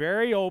being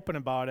very open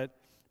about it.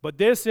 But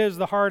this is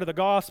the heart of the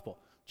gospel.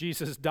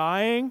 Jesus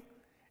dying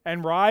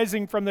and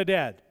rising from the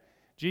dead.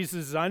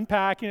 Jesus is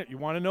unpacking it. You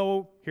want to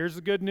know, here's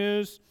the good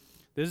news.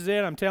 This is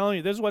it. I'm telling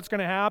you, this is what's going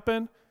to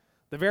happen.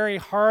 The very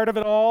heart of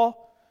it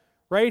all.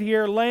 Right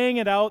here, laying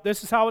it out.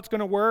 This is how it's going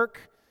to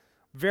work.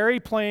 Very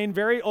plain,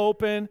 very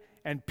open.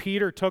 And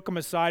Peter took him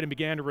aside and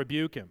began to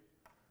rebuke him.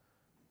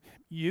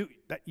 You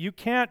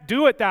can't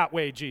do it that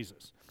way,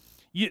 Jesus.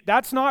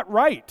 That's not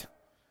right.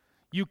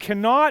 You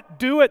cannot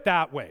do it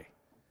that way.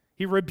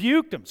 He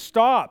rebuked him.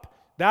 Stop.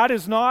 That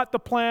is not the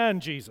plan,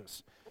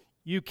 Jesus.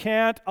 You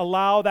can't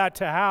allow that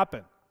to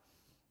happen.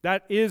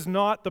 That is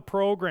not the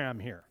program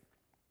here.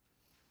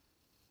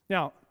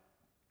 Now,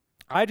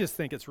 I just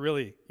think it's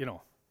really,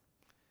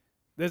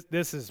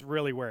 this is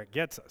really where it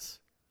gets us.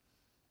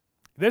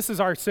 This is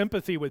our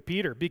sympathy with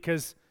Peter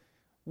because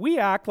we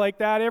act like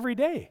that every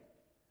day.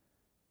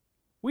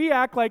 We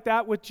act like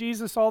that with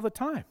Jesus all the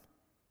time.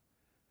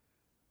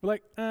 We're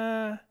like,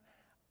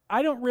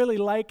 I don't really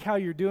like how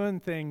you're doing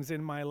things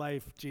in my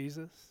life,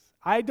 Jesus.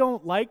 I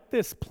don't like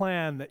this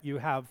plan that you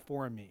have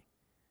for me.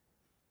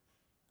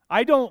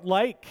 I don't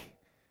like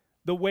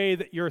the way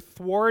that you're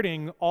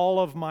thwarting all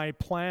of my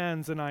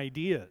plans and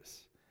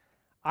ideas.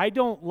 I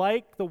don't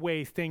like the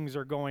way things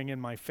are going in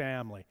my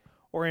family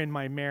or in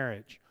my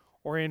marriage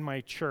or in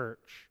my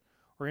church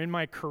or in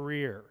my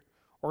career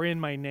or in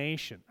my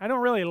nation. I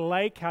don't really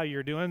like how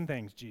you're doing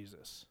things,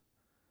 Jesus.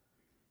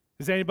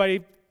 Has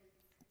anybody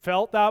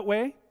felt that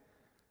way?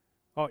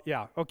 Oh,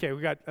 yeah. Okay,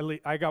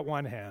 I got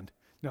one hand.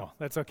 No,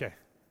 that's okay.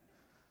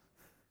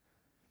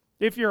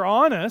 If you're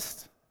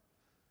honest,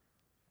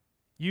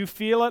 you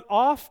feel it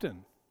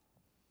often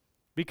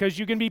because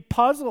you can be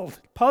puzzled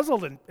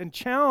and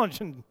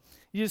challenged and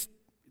just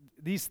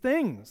these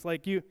things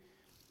like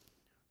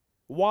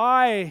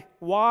why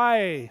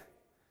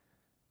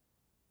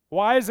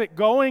is it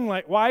going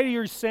like, why are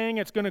you saying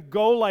it's going to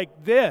go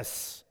like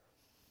this?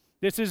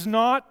 This is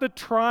not the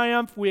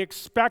triumph we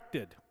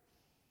expected.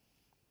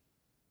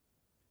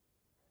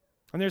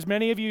 And there's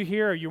many of you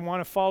here, you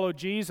want to follow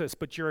Jesus,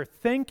 but you're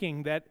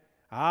thinking that,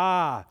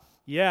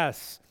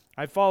 yes,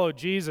 I follow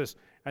Jesus,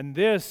 and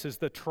this is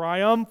the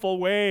triumphal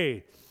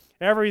way.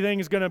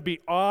 Everything's going to be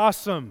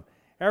awesome.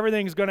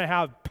 Everything's going to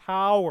have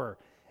power.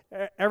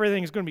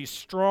 Everything's going to be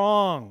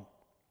strong.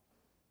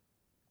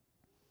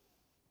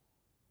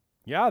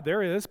 Yeah,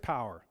 there is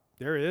power.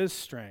 There is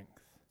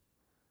strength.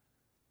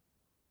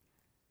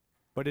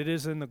 But it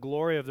is in the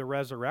glory of the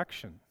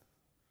resurrection.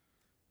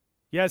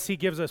 Yes, he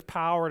gives us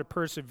power to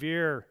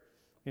persevere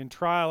in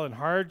trial and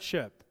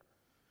hardship,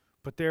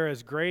 but there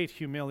is great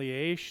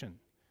humiliation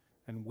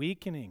and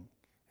weakening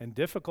and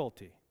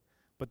difficulty.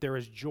 But there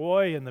is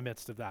joy in the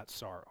midst of that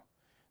sorrow.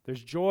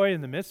 There's joy in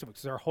the midst of it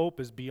because our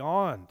hope is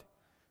beyond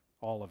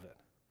all of it.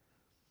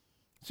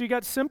 So you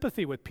got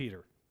sympathy with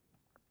Peter.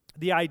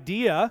 The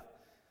idea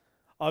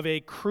of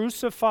a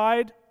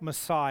crucified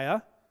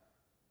Messiah,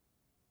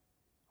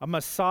 a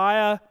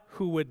Messiah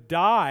who would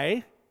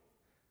die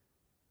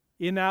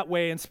in that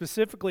way, and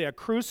specifically a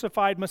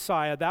crucified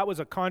Messiah, that was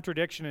a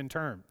contradiction in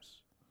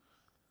terms.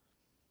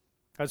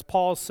 As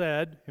Paul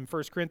said in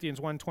 1 Corinthians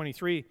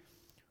 1:23,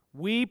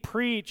 we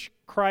preach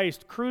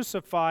Christ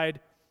crucified,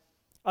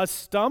 a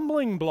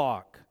stumbling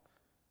block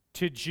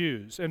to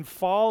Jews and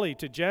folly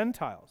to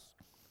Gentiles.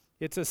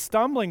 It's a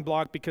stumbling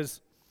block because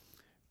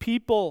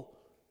people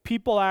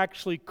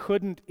actually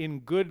couldn't in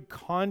good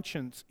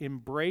conscience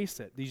embrace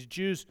it. These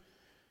Jews,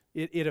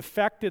 it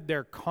affected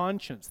their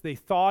conscience. They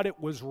thought it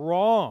was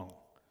wrong.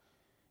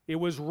 It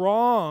was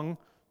wrong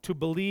to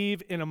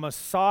believe in a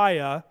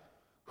Messiah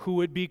who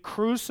would be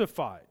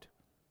crucified.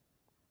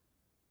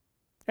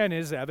 And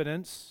is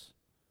evidence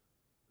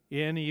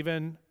in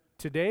even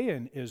today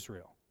in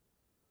Israel.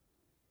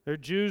 There are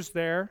Jews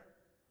there.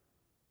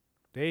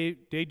 They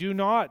do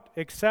not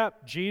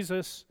accept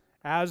Jesus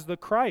as the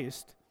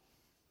Christ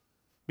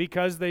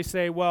because they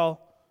say,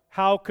 well,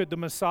 how could the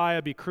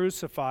Messiah be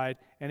crucified?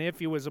 And if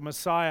he was a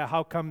Messiah,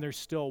 how come there's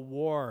still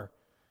war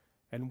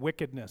and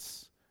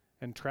wickedness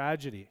and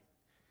tragedy?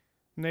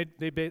 And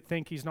they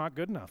think he's not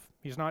good enough.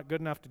 He's not good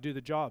enough to do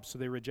the job, so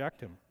they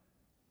reject him.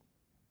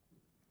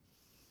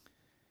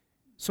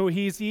 So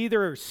he's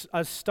either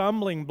a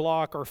stumbling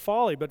block or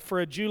folly, but for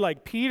a Jew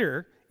like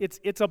Peter,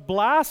 it's a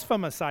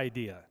blasphemous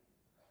idea.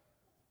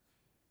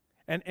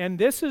 And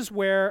this is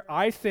where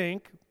I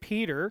think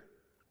Peter,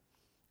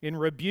 in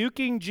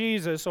rebuking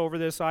Jesus over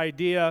this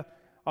idea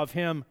of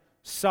him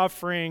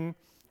suffering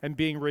and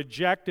being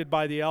rejected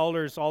by the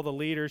elders, all the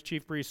leaders,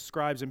 chief priests,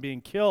 scribes, and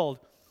being killed,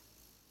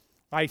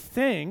 I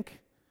think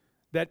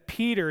that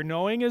Peter,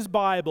 knowing his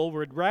Bible,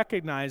 would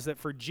recognize that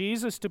for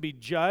Jesus to be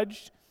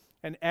judged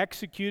and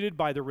executed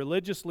by the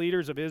religious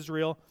leaders of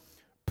Israel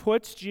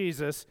puts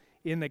Jesus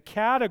in the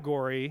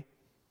category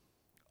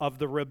of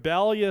the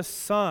rebellious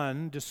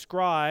son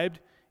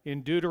described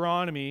in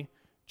Deuteronomy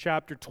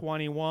chapter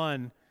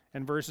 21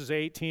 and verses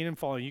 18 and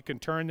following. You can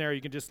turn there,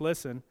 you can just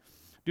listen.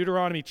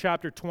 Deuteronomy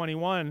chapter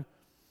 21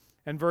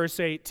 and verse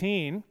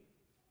 18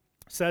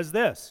 says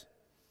this: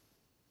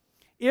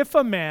 if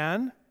a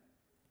man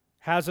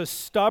has a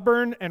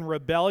stubborn and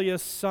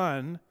rebellious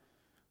son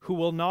who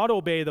will not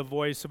obey the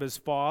voice of his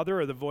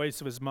father or the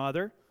voice of his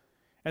mother,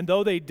 and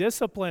though they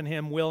discipline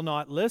him, will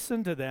not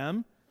listen to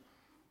them,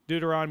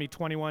 Deuteronomy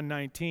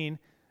 21:19,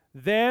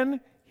 then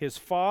his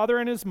father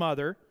and his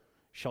mother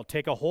shall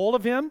take a hold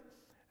of him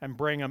and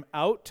bring him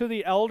out to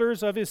the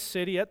elders of his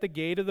city at the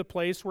gate of the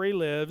place where he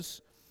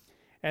lives,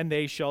 and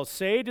they shall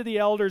say to the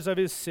elders of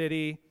his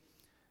city,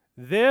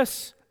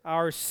 this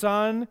our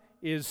son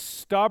is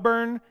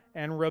stubborn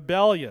and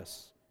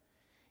rebellious.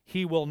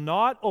 He will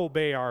not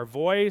obey our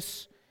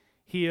voice.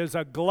 He is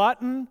a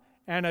glutton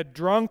and a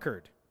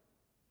drunkard.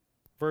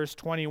 Verse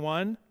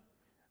 21,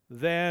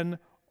 then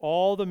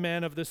all the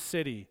men of the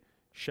city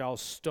shall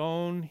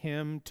stone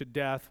him to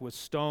death with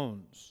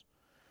stones.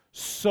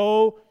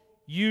 So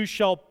you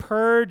shall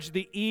purge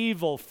the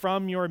evil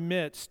from your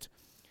midst,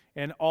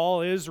 and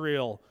all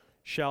Israel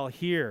shall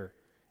hear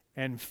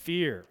and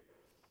fear.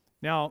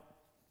 Now,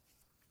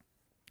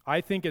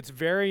 I think it's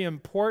very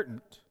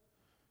important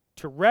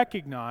to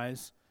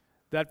recognize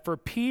that for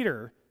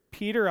Peter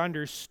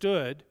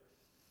understood,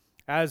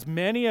 as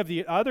many of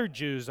the other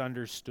Jews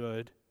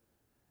understood,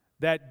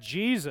 that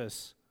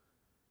Jesus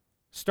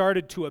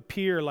started to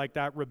appear like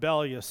that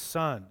rebellious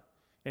son.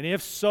 And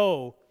if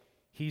so,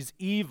 he's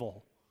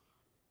evil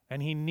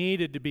and he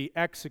needed to be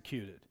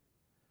executed.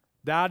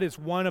 That is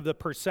one of the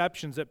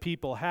perceptions that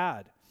people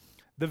had.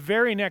 The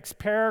very next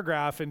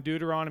paragraph in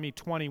Deuteronomy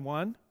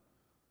 21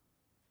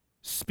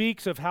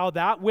 speaks of how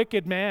that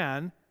wicked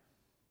man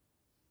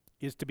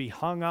is to be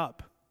hung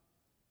up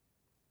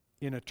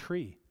in a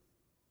tree.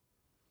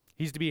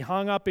 He's to be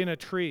hung up in a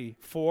tree.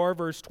 4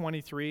 verse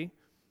 23,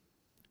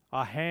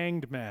 a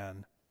hanged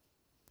man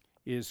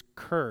is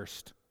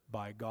cursed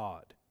by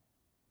God.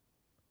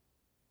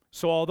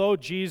 So although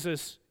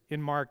Jesus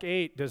in Mark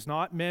 8 does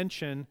not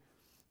mention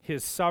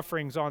his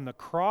sufferings on the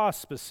cross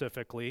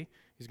specifically,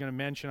 he's going to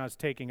mention us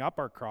taking up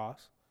our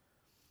cross,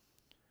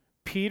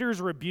 Peter's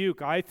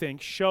rebuke, I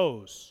think,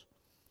 shows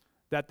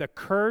that the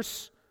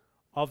curse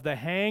of the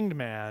hanged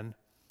man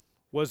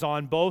was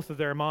on both of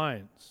their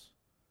minds,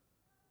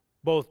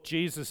 both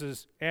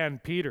Jesus's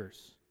and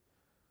Peter's.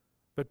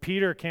 But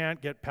Peter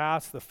can't get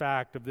past the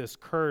fact of this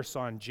curse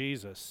on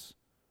Jesus.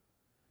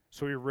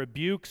 So he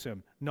rebukes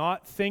him,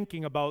 not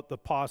thinking about the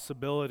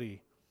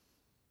possibility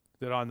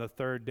that on the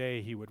third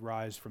day he would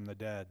rise from the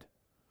dead.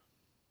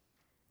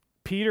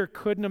 Peter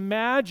couldn't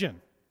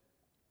imagine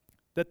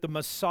that the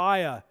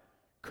Messiah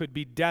could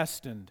be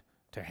destined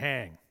to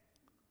hang.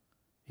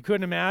 He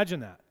couldn't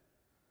imagine that.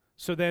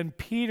 So then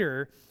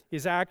Peter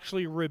is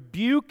actually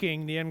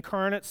rebuking the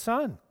incarnate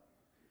Son.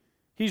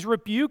 He's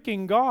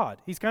rebuking God.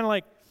 He's kind of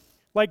like,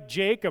 like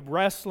Jacob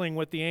wrestling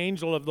with the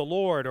angel of the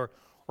Lord, or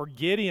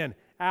Gideon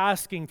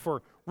asking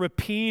for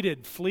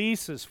repeated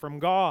fleeces from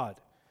God.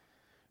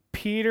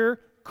 Peter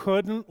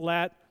couldn't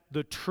let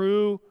the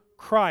true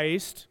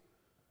Christ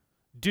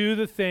do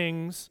the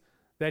things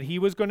that he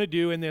was going to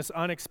do in this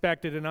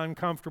unexpected and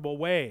uncomfortable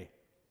way.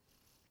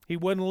 He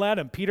wouldn't let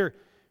him. Peter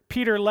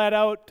let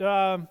out,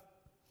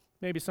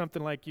 maybe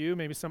something like you,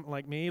 maybe something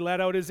like me,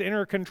 let out his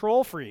inner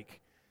control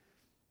freak.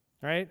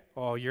 Right?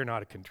 Oh, you're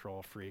not a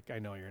control freak. I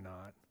know you're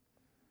not.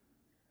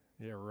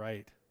 Yeah,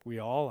 right. We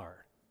all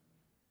are,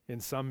 in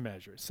some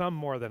measure, some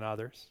more than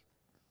others.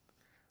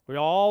 We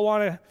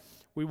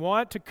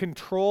want to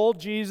control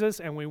Jesus,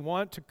 and we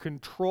want to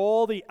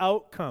control the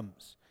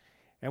outcomes.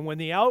 And when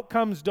the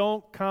outcomes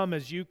don't come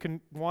as you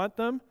want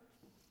them,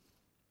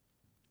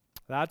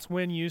 that's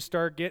when you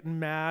start getting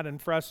mad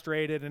and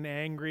frustrated and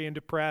angry and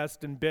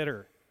depressed and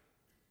bitter.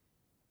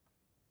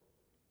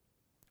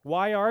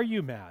 Why are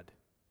you mad?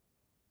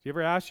 Do you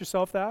ever ask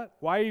yourself that?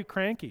 Why are you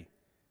cranky?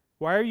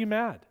 Why are you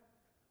mad?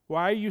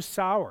 Why are you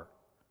sour?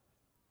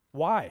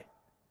 Why?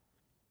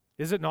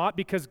 Is it not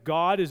because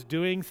God is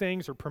doing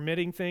things or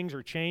permitting things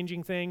or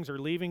changing things or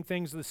leaving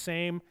things the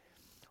same,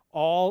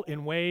 all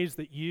in ways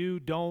that you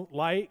don't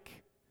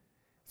like?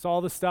 It's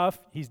all the stuff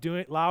he's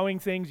doing, allowing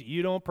things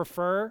you don't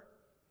prefer.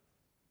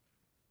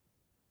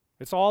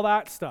 It's all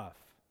that stuff.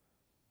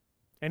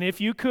 And if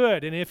you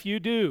could, and if you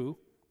do,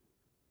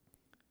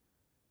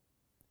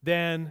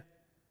 then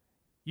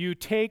you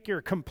take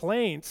your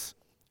complaints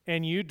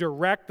and you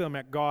direct them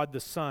at God the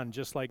Son,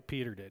 just like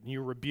Peter did, and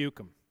you rebuke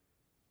them.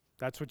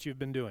 That's what you've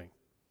been doing.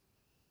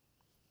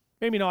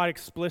 Maybe not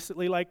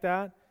explicitly like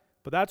that,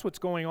 but that's what's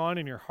going on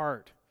in your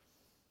heart.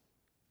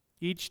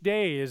 Each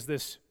day is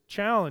this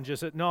challenge,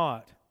 is it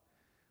not,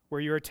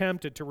 where you're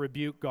tempted to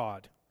rebuke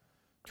God,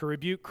 to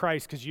rebuke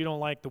Christ because you don't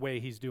like the way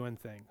he's doing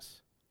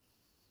things.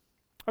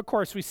 Of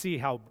course, we see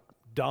how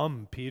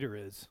dumb Peter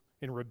is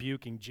in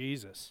rebuking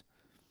Jesus.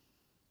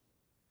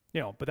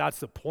 But that's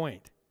the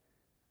point.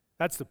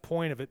 That's the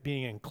point of it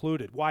being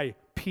included. Why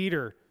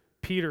Peter,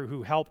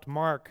 who helped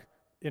Mark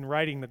in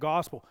writing the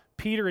gospel,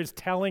 Peter is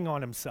telling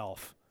on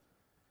himself.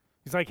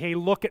 He's like, hey,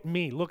 look at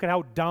me. Look at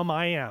how dumb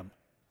I am.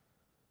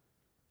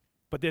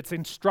 But it's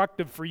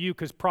instructive for you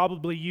because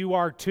probably you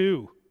are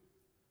too.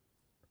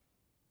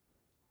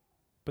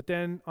 But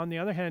then, on the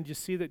other hand, you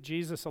see that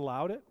Jesus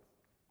allowed it?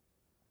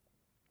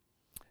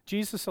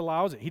 Jesus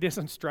allows it. He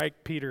doesn't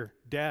strike Peter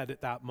dead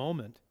at that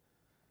moment.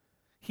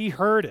 He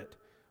heard it,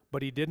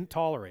 but he didn't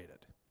tolerate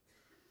it.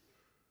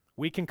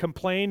 We can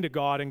complain to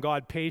God, and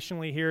God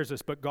patiently hears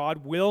us, but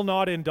God will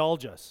not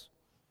indulge us.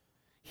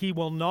 He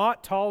will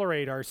not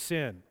tolerate our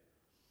sin.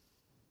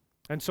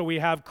 And so we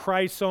have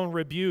Christ's own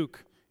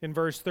rebuke in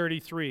verse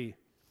 33.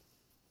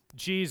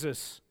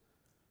 Jesus,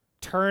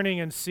 turning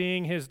and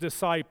seeing his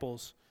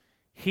disciples,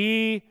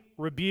 he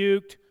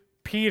rebuked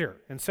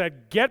Peter and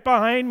said, "Get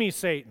behind me,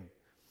 Satan,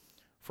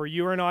 for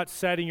you are not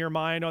setting your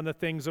mind on the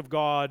things of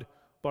God,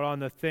 but on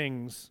the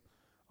things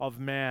of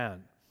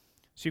man."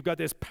 So you've got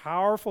this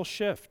powerful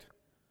shift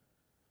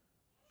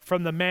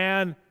from the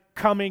man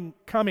coming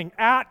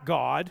at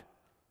God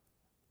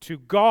to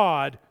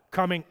God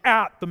coming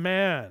at the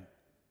man.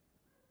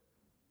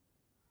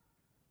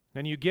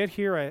 And you get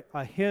here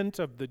a hint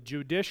of the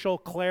judicial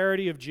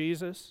clarity of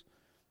Jesus.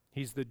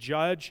 He's the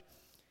judge.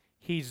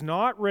 He's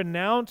not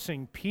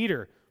renouncing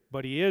Peter,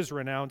 but he is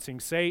renouncing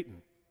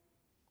Satan.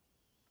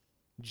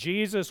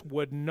 Jesus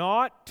would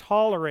not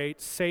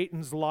tolerate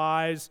Satan's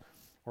lies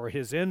or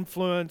his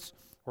influence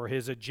or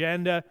his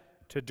agenda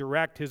to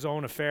direct his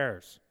own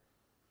affairs.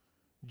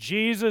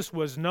 Jesus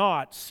was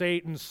not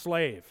Satan's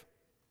slave.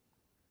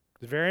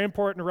 It's very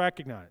important to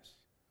recognize.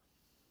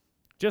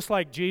 Just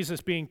like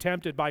Jesus being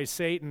tempted by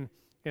Satan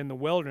in the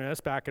wilderness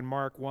back in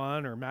Mark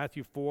 1 or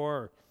Matthew 4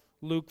 or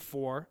Luke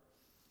 4,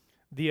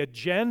 the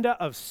agenda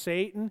of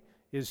Satan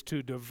is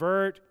to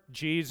divert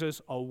Jesus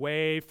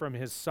away from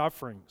his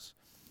sufferings,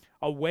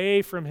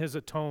 away from his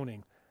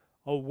atoning,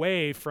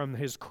 away from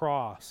his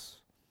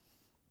cross.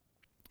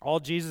 All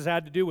Jesus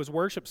had to do was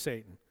worship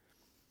Satan.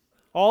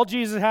 All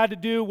Jesus had to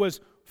do was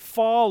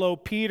follow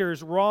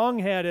Peter's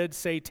wrong-headed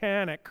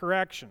satanic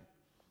correction.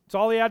 That's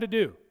all he had to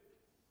do.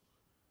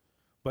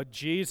 But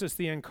Jesus,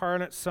 the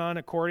incarnate Son,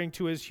 according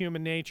to his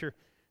human nature,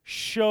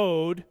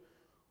 showed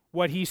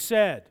what he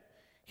said.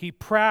 He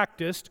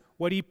practiced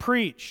what he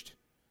preached.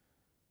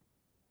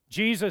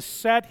 Jesus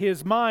set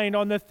his mind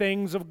on the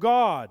things of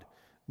God,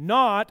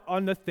 not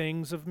on the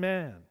things of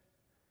man.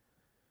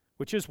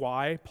 Which is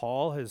why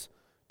Paul has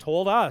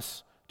told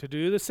us to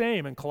do the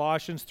same in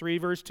Colossians 3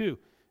 verse 2.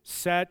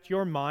 Set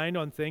your mind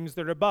on things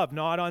that are above,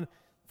 not on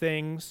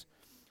things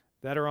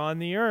that are on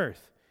the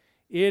earth.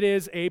 It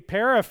is a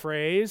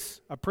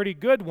paraphrase, a pretty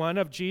good one,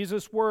 of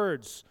Jesus'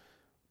 words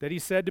that he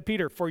said to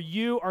Peter, "For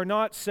you are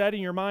not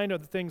setting your mind on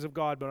the things of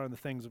God, but on the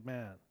things of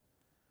man."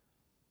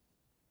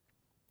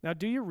 Now,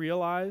 do you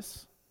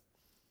realize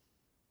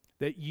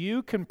that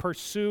you can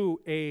pursue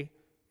a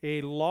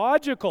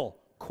logical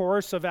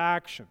course of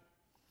action,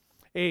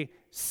 a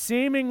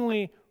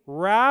seemingly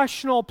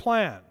rational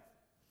plan,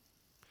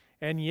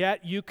 and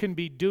yet you can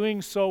be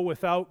doing so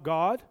without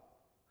God?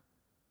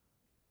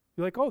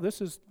 You're like, oh,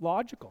 this is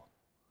logical.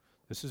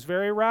 This is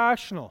very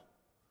rational.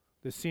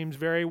 This seems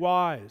very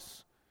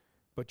wise.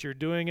 But you're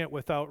doing it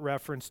without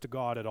reference to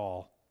God at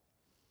all.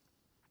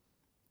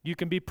 You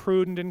can be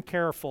prudent and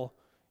careful,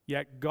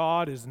 yet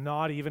God is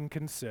not even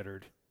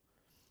considered.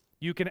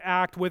 You can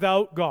act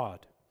without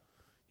God.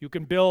 You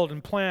can build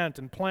and plant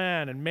and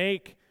plan and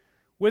make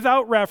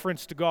without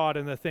reference to God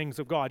and the things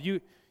of God.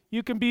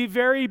 You can be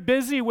very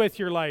busy with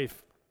your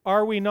life.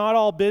 Are we not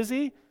all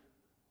busy?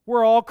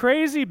 We're all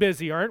crazy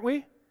busy, aren't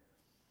we?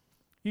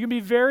 You can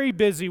be very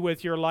busy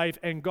with your life,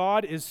 and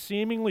God is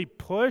seemingly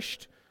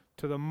pushed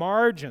to the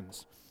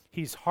margins.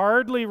 He's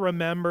hardly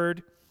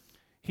remembered.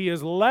 He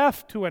is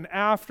left to an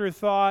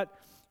afterthought.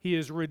 He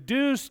is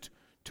reduced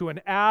to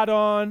an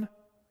add-on.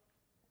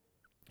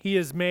 He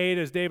is made,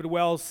 as David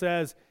Wells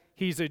says,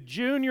 he's a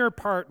junior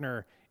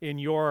partner in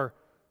your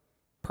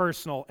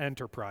personal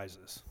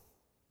enterprises.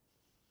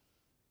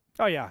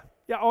 Oh yeah,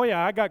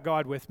 I got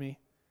God with me.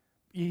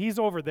 He's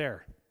over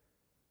there.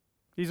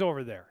 He's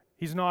over there.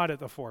 He's not at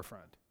the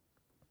forefront.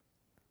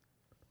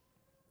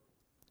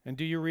 And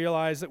do you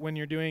realize that when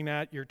you're doing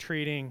that, you're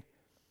treating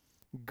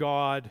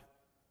God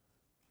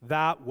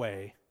that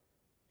way?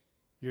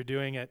 You're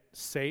doing it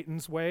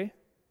Satan's way?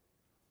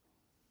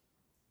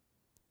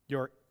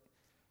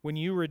 When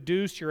you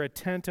reduce your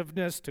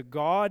attentiveness to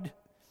God,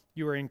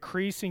 you are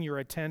increasing your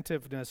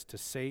attentiveness to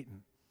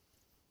Satan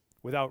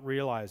without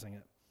realizing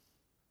it.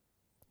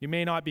 You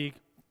may not be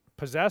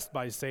possessed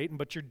by Satan,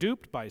 but you're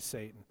duped by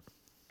Satan.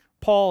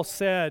 Paul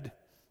said,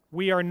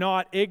 we are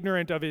not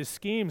ignorant of his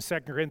schemes, 2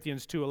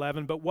 Corinthians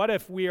 2:11, but what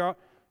if we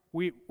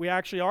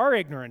actually are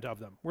ignorant of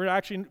them? We're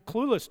actually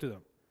clueless to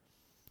them.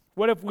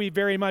 What if we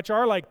very much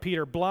are like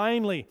Peter,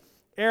 blindly,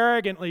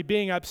 arrogantly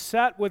being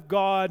upset with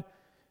God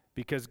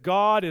because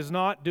God is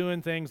not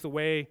doing things the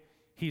way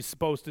he's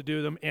supposed to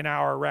do them in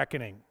our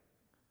reckoning?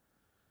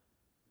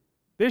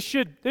 This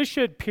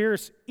should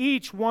pierce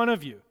each one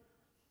of you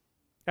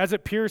as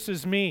it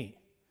pierces me,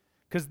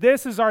 because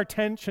this is our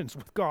tensions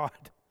with God.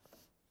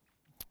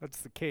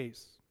 That's the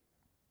case.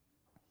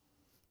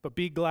 But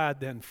be glad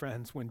then,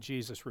 friends, when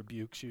Jesus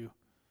rebukes you.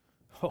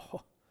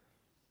 Oh.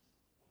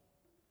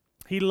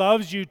 He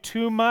loves you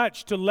too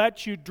much to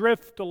let you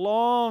drift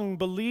along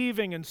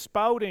believing and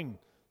spouting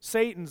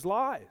Satan's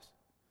lies.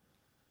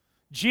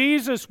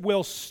 Jesus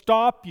will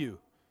stop you.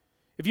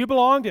 If you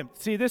belong to him,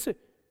 see,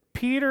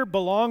 Peter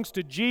belongs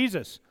to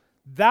Jesus.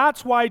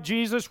 That's why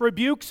Jesus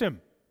rebukes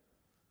him.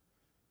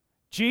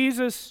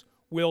 Jesus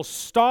will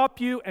stop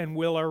you and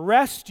will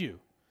arrest you.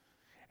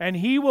 And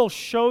he will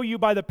show you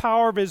by the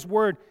power of his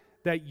word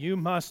that you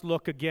must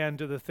look again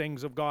to the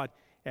things of God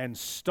and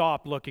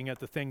stop looking at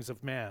the things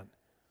of man.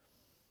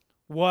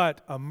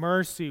 What a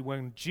mercy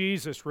when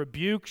Jesus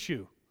rebukes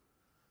you.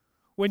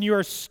 When you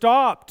are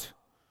stopped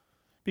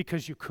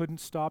because you couldn't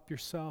stop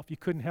yourself. You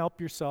couldn't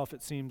help yourself,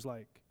 it seems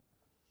like.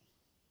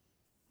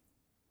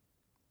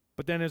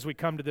 But then as we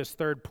come to this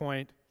third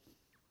point,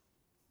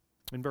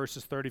 in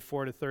verses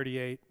 34 to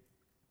 38,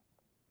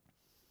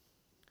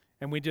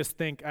 and we just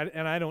think,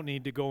 and I don't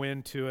need to go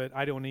into it,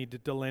 I don't need to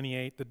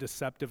delineate the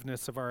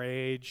deceptiveness of our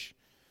age,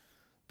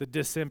 the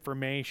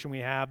disinformation we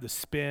have, the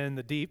spin,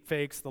 the deep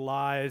fakes, the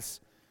lies.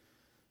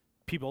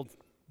 People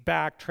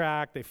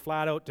backtrack, they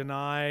flat out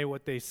deny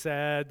what they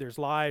said. There's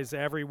lies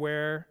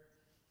everywhere.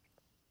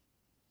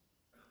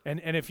 And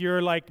if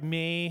you're like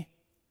me,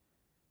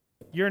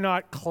 you're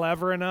not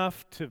clever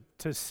enough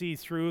to see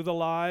through the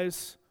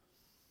lies.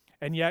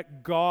 And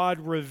yet God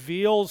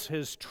reveals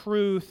his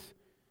truth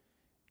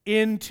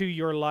into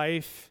your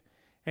life,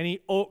 and he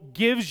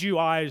gives you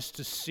eyes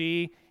to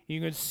see.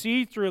 You can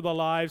see through the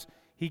lies.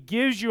 He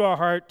gives you a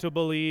heart to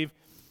believe.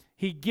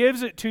 He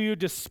gives it to you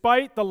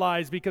despite the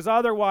lies, because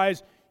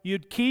otherwise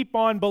you'd keep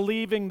on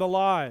believing the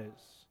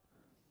lies.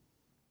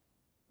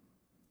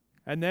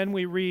 And then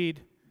we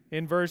read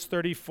in verse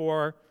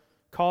 34,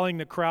 calling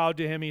the crowd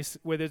to him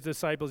with his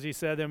disciples, he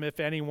said to them,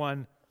 if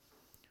anyone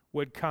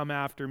would come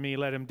after me,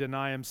 let him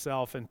deny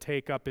himself and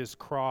take up his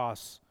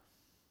cross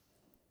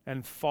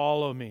and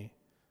follow me.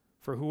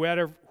 For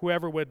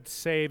whoever would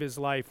save his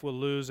life will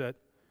lose it,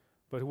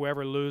 but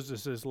whoever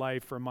loses his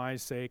life for my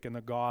sake and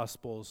the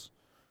gospel's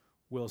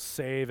will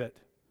save it.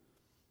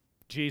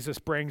 Jesus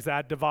brings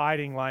that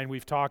dividing line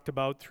we've talked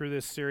about through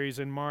this series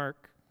in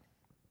Mark.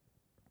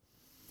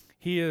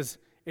 He has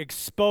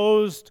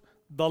exposed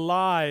the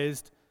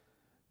lies.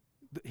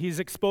 He's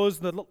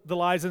exposed the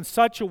lies in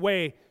such a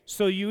way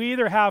so you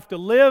either have to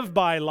live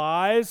by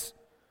lies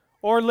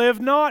or live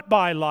not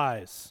by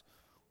lies,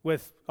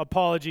 with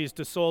apologies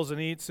to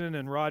Solzhenitsyn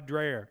and Rod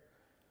Dreher.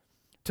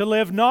 To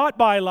live not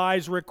by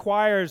lies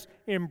requires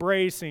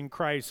embracing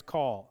Christ's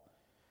call.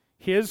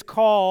 His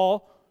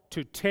call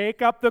to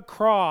take up the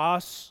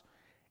cross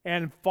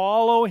and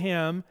follow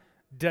him,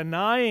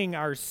 denying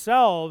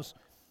ourselves,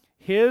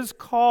 his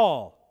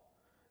call.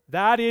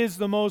 That is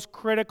the most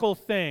critical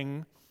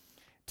thing.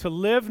 To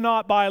live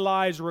not by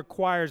lies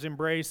requires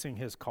embracing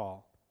his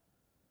call.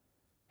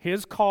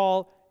 His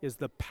call is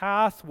the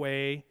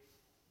pathway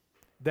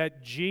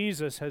that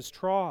Jesus has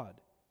trod.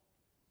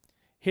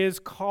 His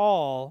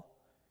call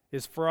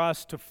is for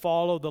us to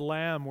follow the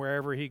Lamb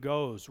wherever he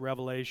goes,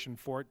 Revelation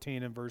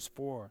 14 and verse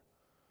 4.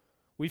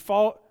 We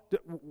follow.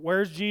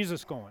 Where's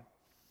Jesus going?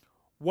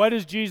 What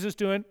is Jesus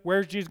doing?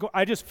 Where's Jesus going?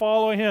 I just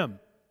follow him.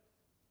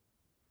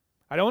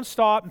 I don't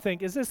stop and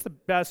think, is this the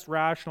best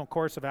rational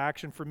course of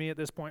action for me at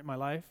this point in my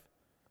life?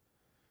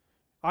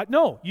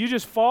 No, you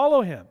just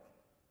follow him.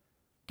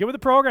 Get with the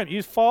program. You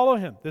just follow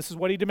him. This is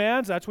what he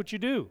demands. That's what you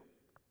do.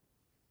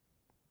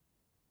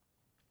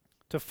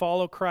 To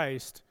follow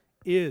Christ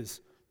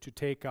is to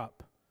take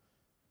up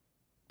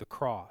the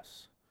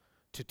cross,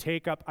 to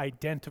take up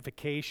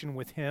identification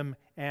with him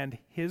and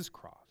his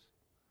cross,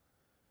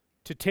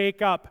 to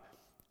take up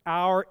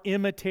our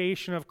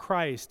imitation of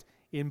Christ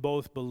in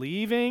both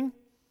believing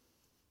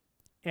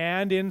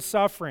and in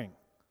suffering.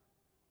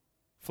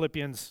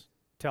 Philippians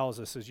tells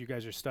us, as you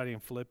guys are studying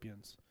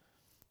Philippians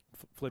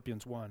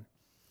 1,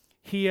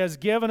 he has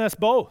given us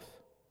both.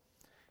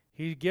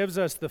 He gives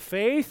us the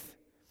faith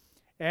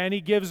and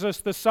he gives us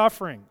the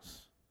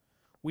sufferings.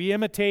 We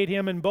imitate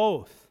him in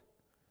both.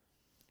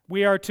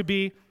 We are to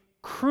be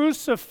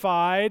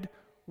crucified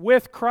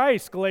with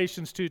Christ,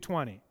 Galatians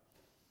 2:20.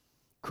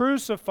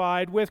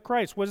 Crucified with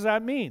Christ. What does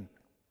that mean?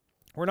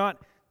 We're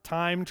not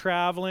time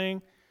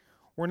traveling.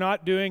 We're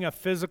not doing a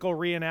physical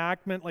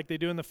reenactment like they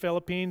do in the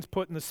Philippines,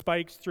 putting the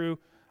spikes through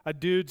a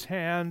dude's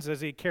hands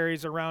as he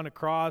carries around a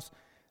cross,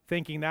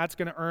 thinking that's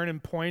going to earn him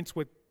points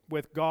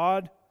with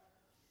God.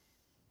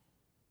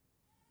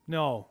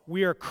 No,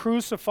 we are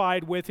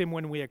crucified with him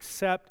when we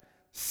accept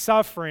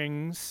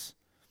sufferings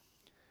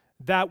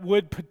that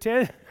would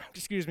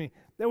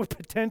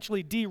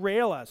potentially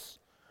derail us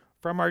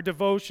from our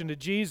devotion to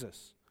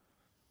Jesus.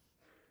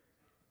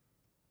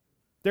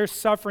 There's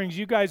sufferings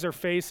you guys are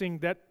facing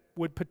that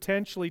would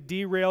potentially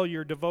derail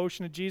your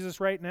devotion to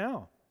Jesus right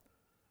now.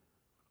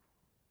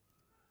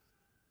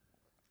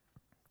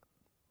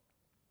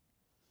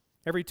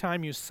 Every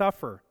time you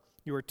suffer,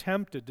 you are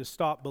tempted to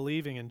stop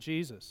believing in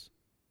Jesus.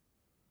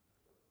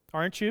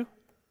 Aren't you?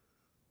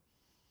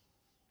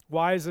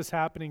 Why is this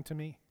happening to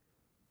me?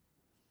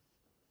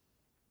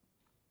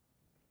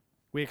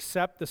 We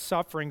accept the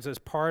sufferings as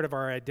part of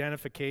our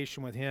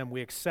identification with him.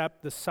 We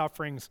accept the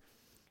sufferings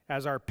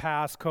as our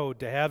passcode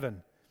to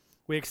heaven.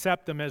 We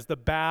accept them as the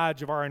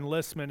badge of our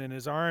enlistment in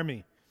his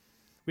army.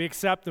 We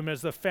accept them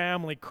as the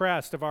family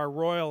crest of our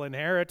royal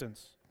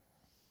inheritance.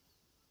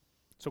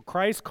 So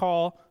Christ's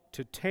call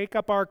to take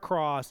up our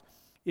cross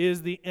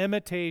is the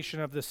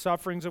imitation of the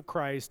sufferings of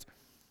Christ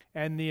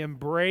and the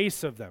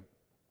embrace of them.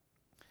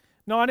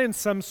 Not in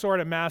some sort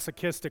of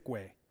masochistic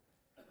way,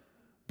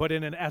 but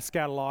in an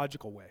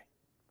eschatological way.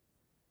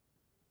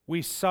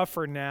 We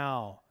suffer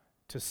now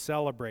to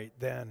celebrate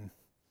then.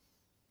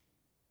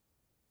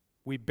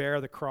 We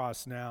bear the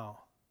cross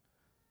now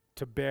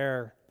to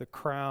bear the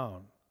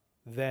crown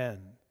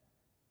then.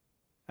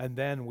 And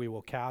then we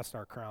will cast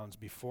our crowns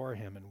before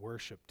him and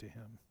worship to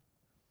him.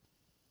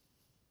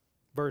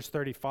 Verse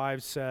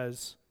 35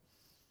 says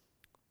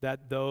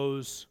that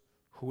those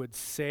who would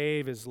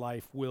save his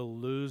life will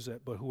lose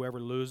it, but whoever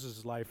loses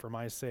his life for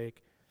my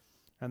sake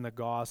and the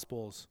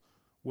gospel's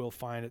will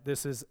find it.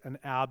 This is an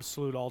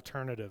absolute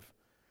alternative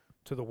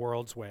to the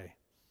world's way.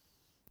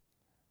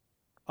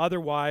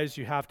 Otherwise,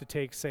 you have to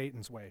take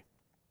Satan's way.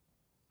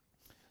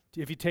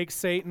 If you take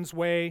Satan's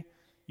way,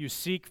 you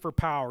seek for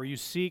power. You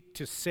seek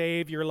to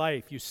save your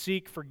life. You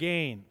seek for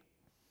gain.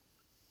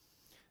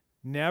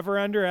 Never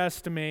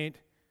underestimate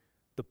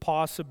the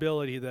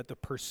possibility that the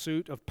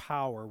pursuit of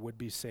power would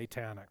be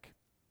satanic.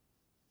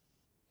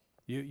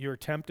 You're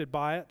tempted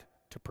by it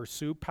to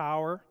pursue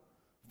power,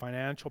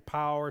 financial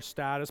power,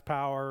 status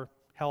power,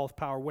 health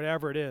power,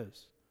 whatever it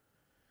is.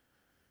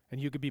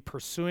 And you could be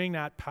pursuing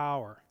that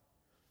power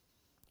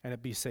and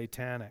it be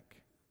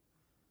satanic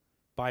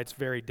by its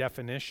very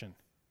definition.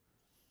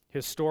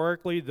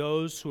 Historically,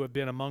 those who have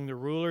been among the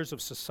rulers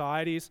of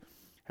societies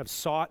have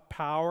sought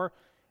power,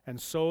 and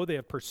so they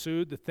have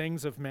pursued the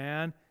things of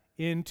man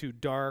into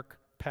dark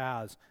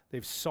paths.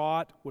 They've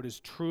sought what is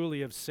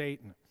truly of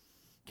Satan.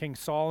 King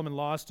Solomon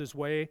lost his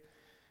way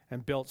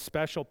and built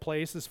special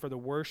places for the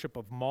worship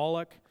of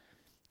Moloch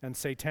and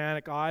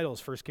satanic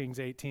idols, 1 Kings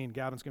 18.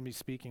 Gavin's going to be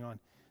speaking on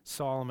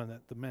Solomon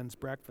at the men's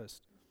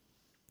breakfast.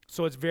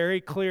 So it's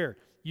very clear.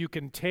 You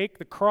can take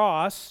the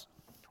cross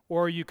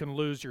or you can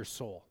lose your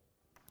soul,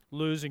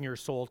 losing your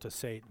soul to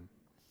Satan.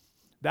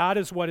 That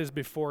is what is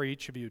before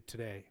each of you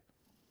today.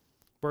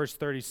 Verse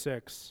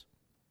 36.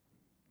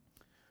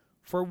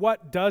 For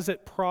what does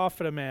it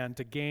profit a man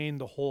to gain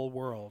the whole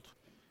world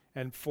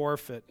and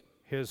forfeit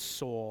his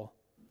soul?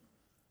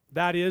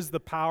 That is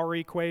the power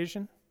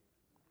equation.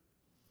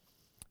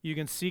 You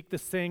can seek the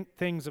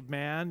things of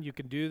man. You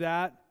can do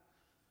that.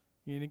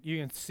 You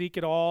can seek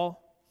it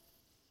all,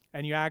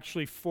 and you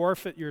actually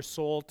forfeit your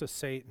soul to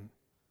Satan.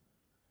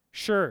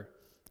 Sure,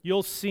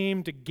 you'll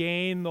seem to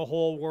gain the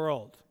whole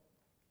world,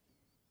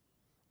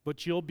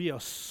 but you'll be a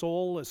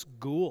soulless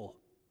ghoul,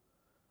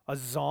 a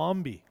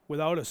zombie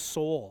without a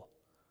soul,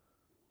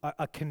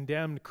 a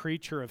condemned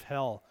creature of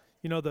hell.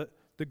 You know,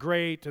 the the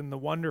great and the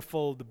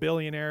wonderful, the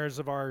billionaires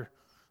of our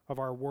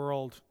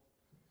world,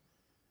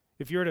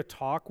 if you're to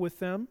talk with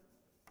them,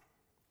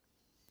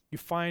 you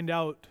find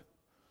out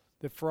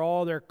that for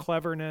all their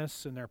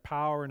cleverness and their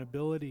power and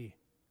ability,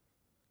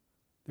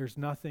 there's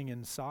nothing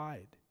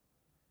inside.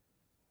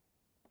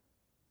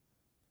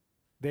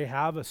 They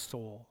have a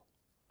soul,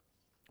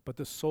 but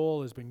the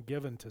soul has been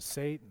given to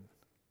Satan.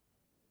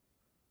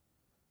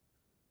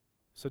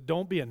 So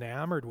don't be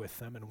enamored with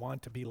them and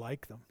want to be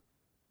like them.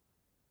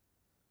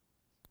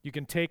 You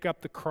can take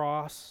up the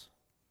cross,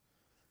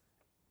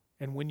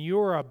 and when you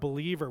are a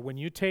believer, when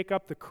you take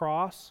up the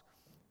cross,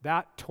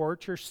 that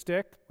torture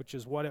stick, which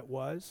is what it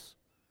was,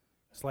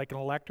 it's like an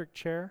electric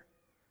chair.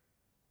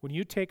 When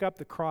you take up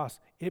the cross,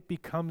 it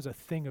becomes a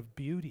thing of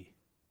beauty.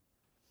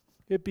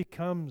 It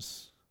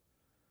becomes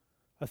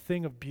a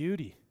thing of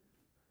beauty.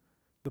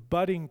 The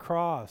budding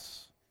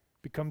cross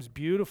becomes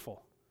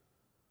beautiful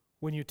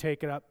when you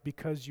take it up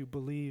because you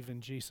believe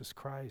in Jesus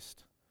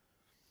Christ.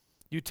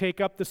 You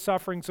take up the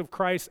sufferings of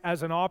Christ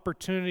as an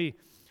opportunity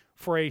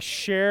for a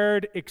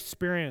shared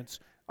experience,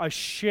 a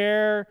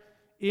share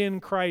in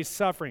Christ's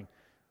suffering,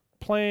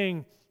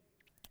 playing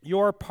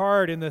your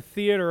part in the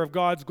theater of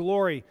God's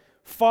glory,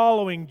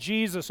 following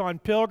Jesus on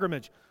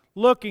pilgrimage,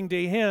 looking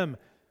to Him,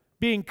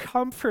 being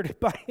comforted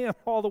by Him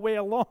all the way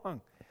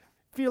along,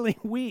 feeling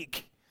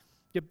weak,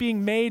 yet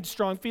being made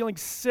strong, feeling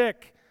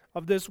sick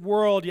of this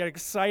world, yet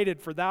excited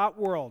for that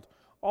world.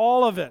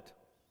 All of it.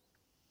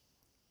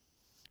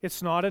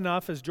 It's not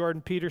enough, as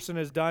Jordan Peterson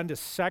has done, to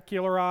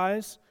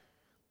secularize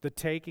the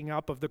taking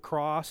up of the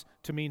cross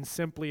to mean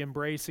simply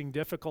embracing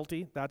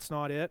difficulty. That's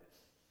not it.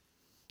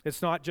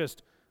 It's not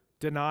just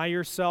deny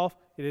yourself.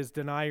 It is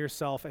deny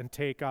yourself and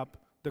take up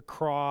the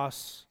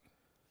cross.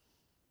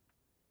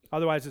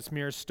 Otherwise, it's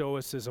mere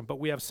stoicism. But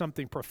we have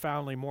something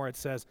profoundly more. It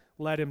says,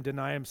 let him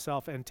deny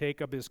himself and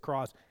take up his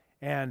cross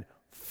and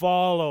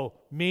follow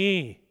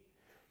me.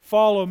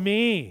 Follow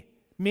me.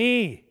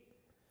 Me.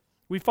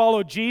 We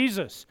follow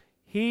Jesus.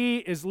 He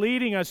is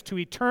leading us to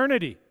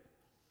eternity.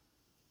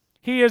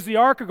 He is the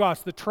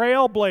Archegos, the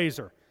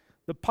trailblazer,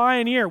 the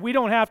pioneer. We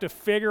don't have to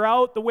figure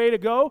out the way to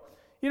go.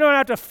 You don't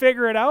have to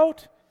figure it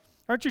out.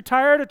 Aren't you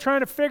tired of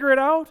trying to figure it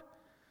out?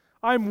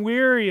 I'm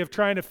weary of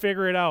trying to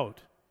figure it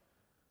out.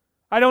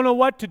 I don't know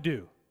what to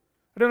do.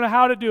 I don't know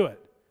how to do it.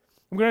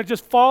 I'm going to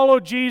just follow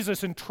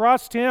Jesus and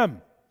trust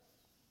Him.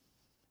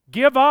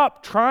 Give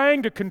up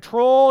trying to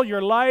control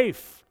your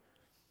life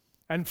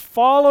and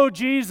follow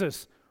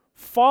Jesus.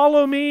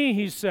 Follow me,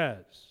 He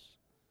says.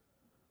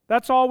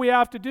 That's all we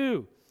have to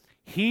do.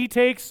 He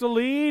takes the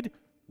lead,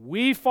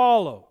 we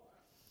follow.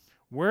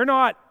 We're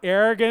not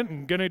arrogant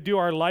and going to do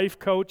our life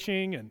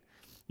coaching and,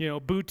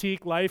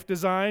 boutique life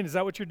design. Is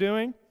that what you're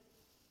doing?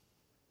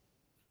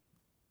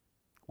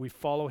 We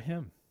follow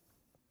Him.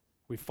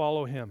 We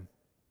follow Him.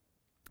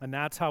 And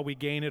that's how we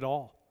gain it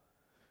all.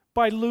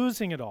 By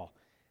losing it all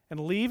and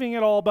leaving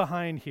it all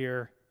behind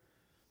here.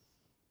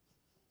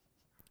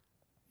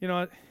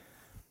 The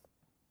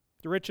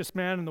richest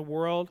man in the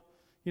world,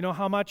 you know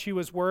how much he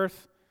was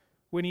worth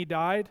when he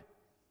died?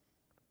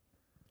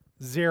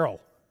 0.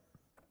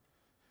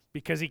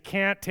 Because he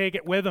can't take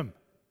it with him.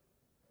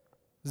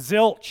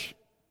 Zilch.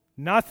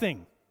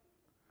 Nothing.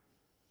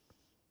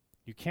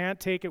 You can't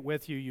take it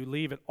with you. You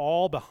leave it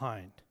all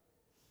behind.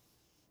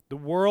 The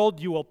world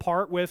you will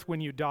part with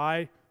when you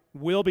die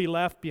will be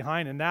left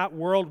behind, and that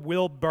world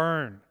will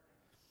burn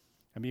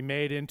and be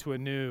made into a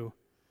new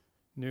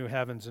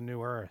heavens and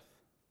new earth.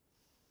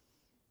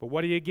 But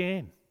what do you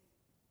gain?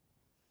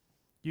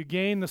 You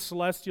gain the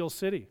celestial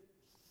city.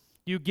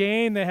 You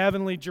gain the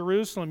heavenly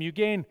Jerusalem. You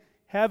gain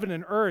heaven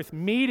and earth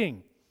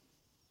meeting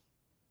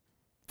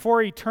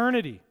for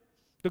eternity.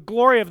 The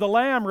glory of the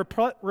Lamb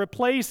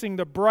replacing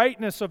the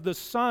brightness of the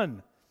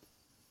sun.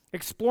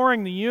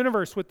 Exploring the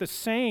universe with the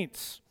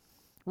saints.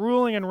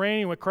 Ruling and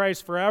reigning with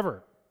Christ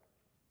forever.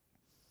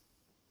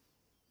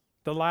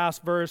 The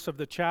last verse of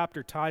the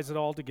chapter ties it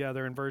all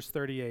together in verse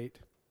 38.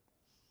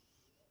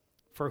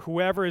 For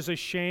whoever is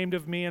ashamed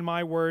of me and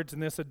my words in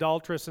this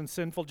adulterous and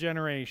sinful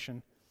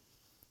generation,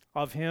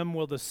 of him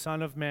will the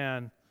Son of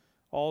Man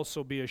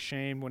also be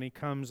ashamed when He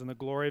comes in the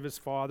glory of His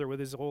Father with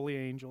His holy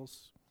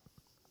angels.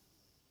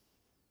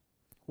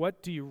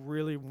 What do you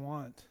really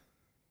want?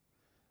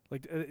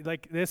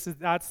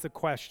 That's the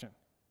question.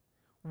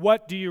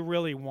 What do you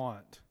really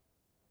want?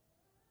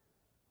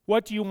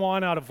 What do you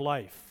want out of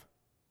life?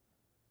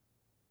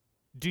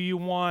 Do you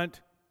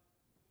want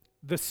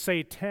the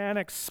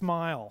satanic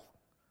smile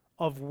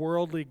of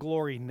worldly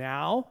glory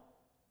now?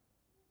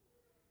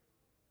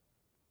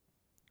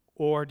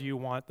 Or do you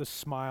want the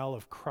smile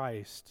of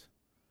Christ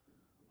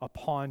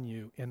upon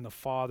you in the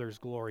Father's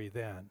glory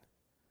then?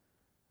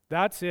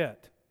 That's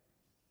it.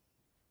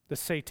 The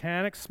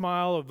satanic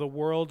smile of the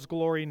world's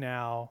glory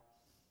now,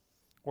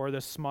 or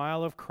the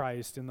smile of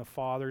Christ in the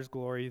Father's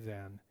glory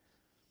then.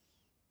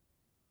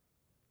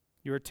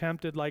 You're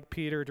tempted, like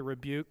Peter, to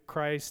rebuke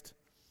Christ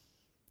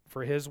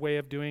for His way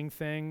of doing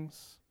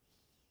things.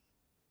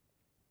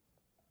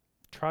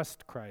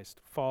 Trust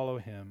Christ. Follow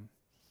Him.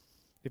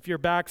 If you're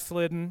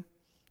backslidden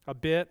a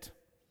bit,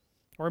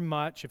 or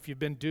much, if you've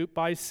been duped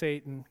by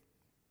Satan,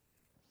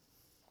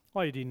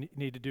 all you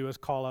need to do is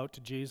call out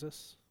to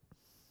Jesus.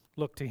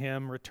 Look to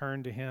him,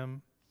 return to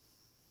him.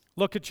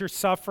 Look at your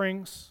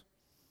sufferings.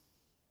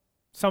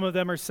 Some of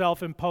them are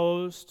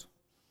self-imposed.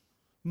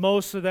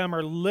 Most of them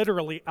are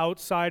literally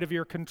outside of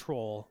your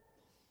control.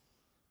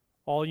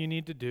 All you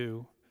need to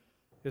do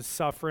is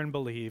suffer and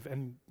believe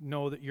and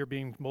know that you're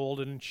being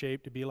molded and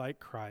shaped to be like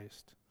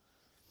Christ.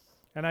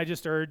 And I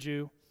just urge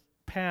you,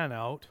 pan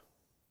out,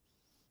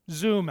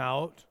 zoom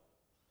out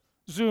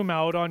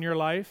on your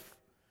life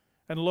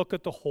and look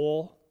at the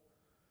whole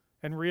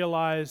and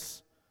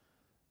realize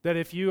that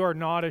if you are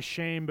not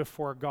ashamed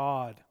before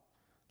God,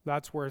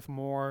 that's worth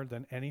more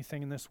than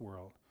anything in this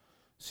world.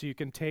 So you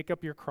can take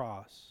up your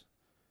cross.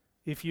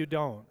 If you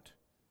don't,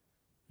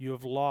 you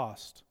have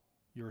lost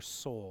your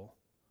soul.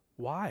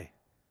 Why?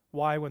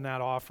 Why when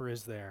that offer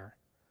is there?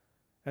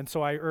 And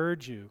so I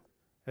urge you,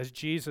 as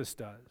Jesus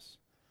does,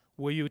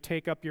 will you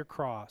take up your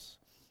cross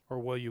or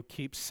will you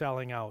keep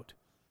selling out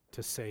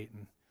to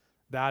Satan?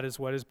 That is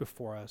what is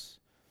before us.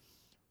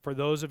 For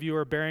those of you who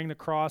are bearing the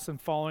cross and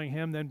following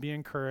him, then be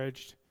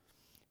encouraged.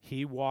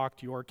 He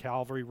walked your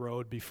Calvary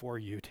road before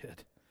you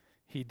did.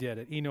 He did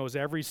it. He knows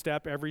every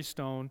step, every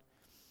stone,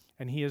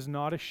 and he is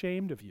not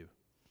ashamed of you.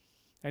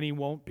 And he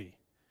won't be.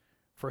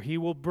 For he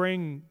will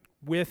bring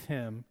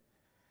you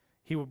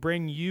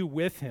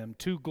with him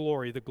to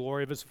glory, the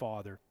glory of his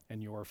Father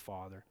and your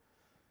Father.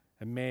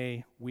 And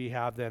may we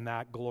have then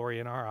that glory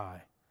in our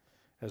eye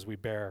as we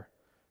bear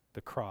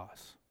the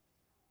cross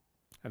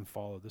and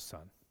follow the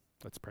Son.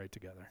 Let's pray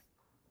together.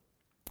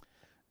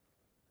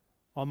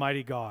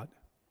 Almighty God,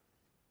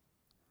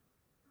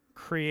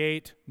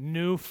 create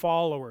new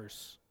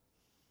followers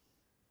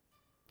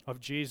of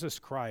Jesus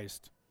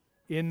Christ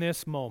in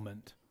this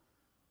moment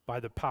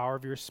by the power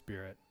of your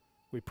Spirit.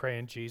 We pray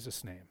in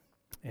Jesus' name.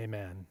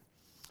 Amen.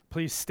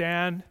 Please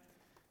stand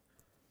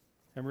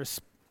and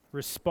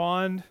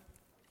respond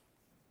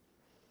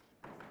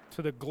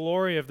to the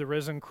glory of the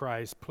risen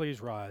Christ.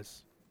 Please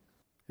rise.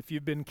 If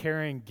you've been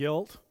carrying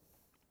guilt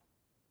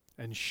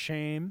and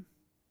shame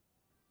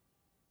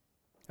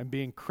and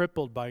being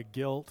crippled by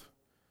guilt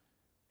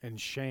and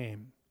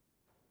shame,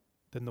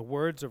 then the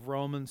words of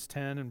Romans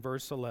 10 and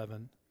verse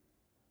 11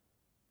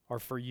 are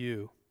for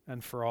you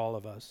and for all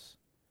of us.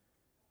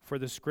 For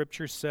the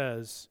scripture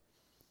says,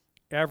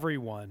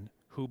 everyone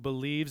who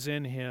believes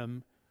in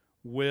him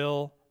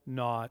will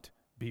not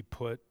be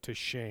put to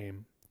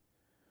shame.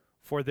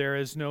 For there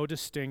is no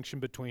distinction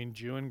between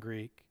Jew and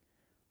Greek,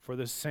 for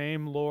the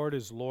same Lord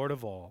is Lord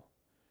of all,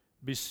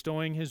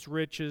 bestowing his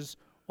riches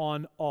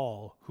on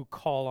all who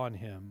call on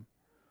him.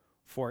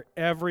 For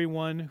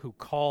everyone who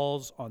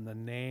calls on the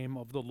name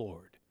of the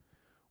Lord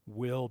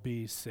will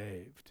be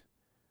saved.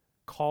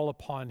 Call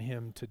upon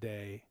him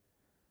today.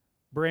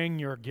 Bring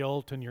your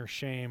guilt and your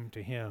shame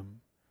to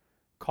him.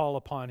 Call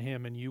upon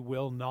him and you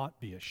will not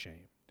be ashamed.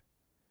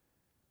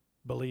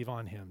 Believe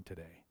on him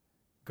today.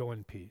 Go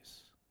in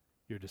peace.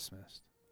 You're dismissed.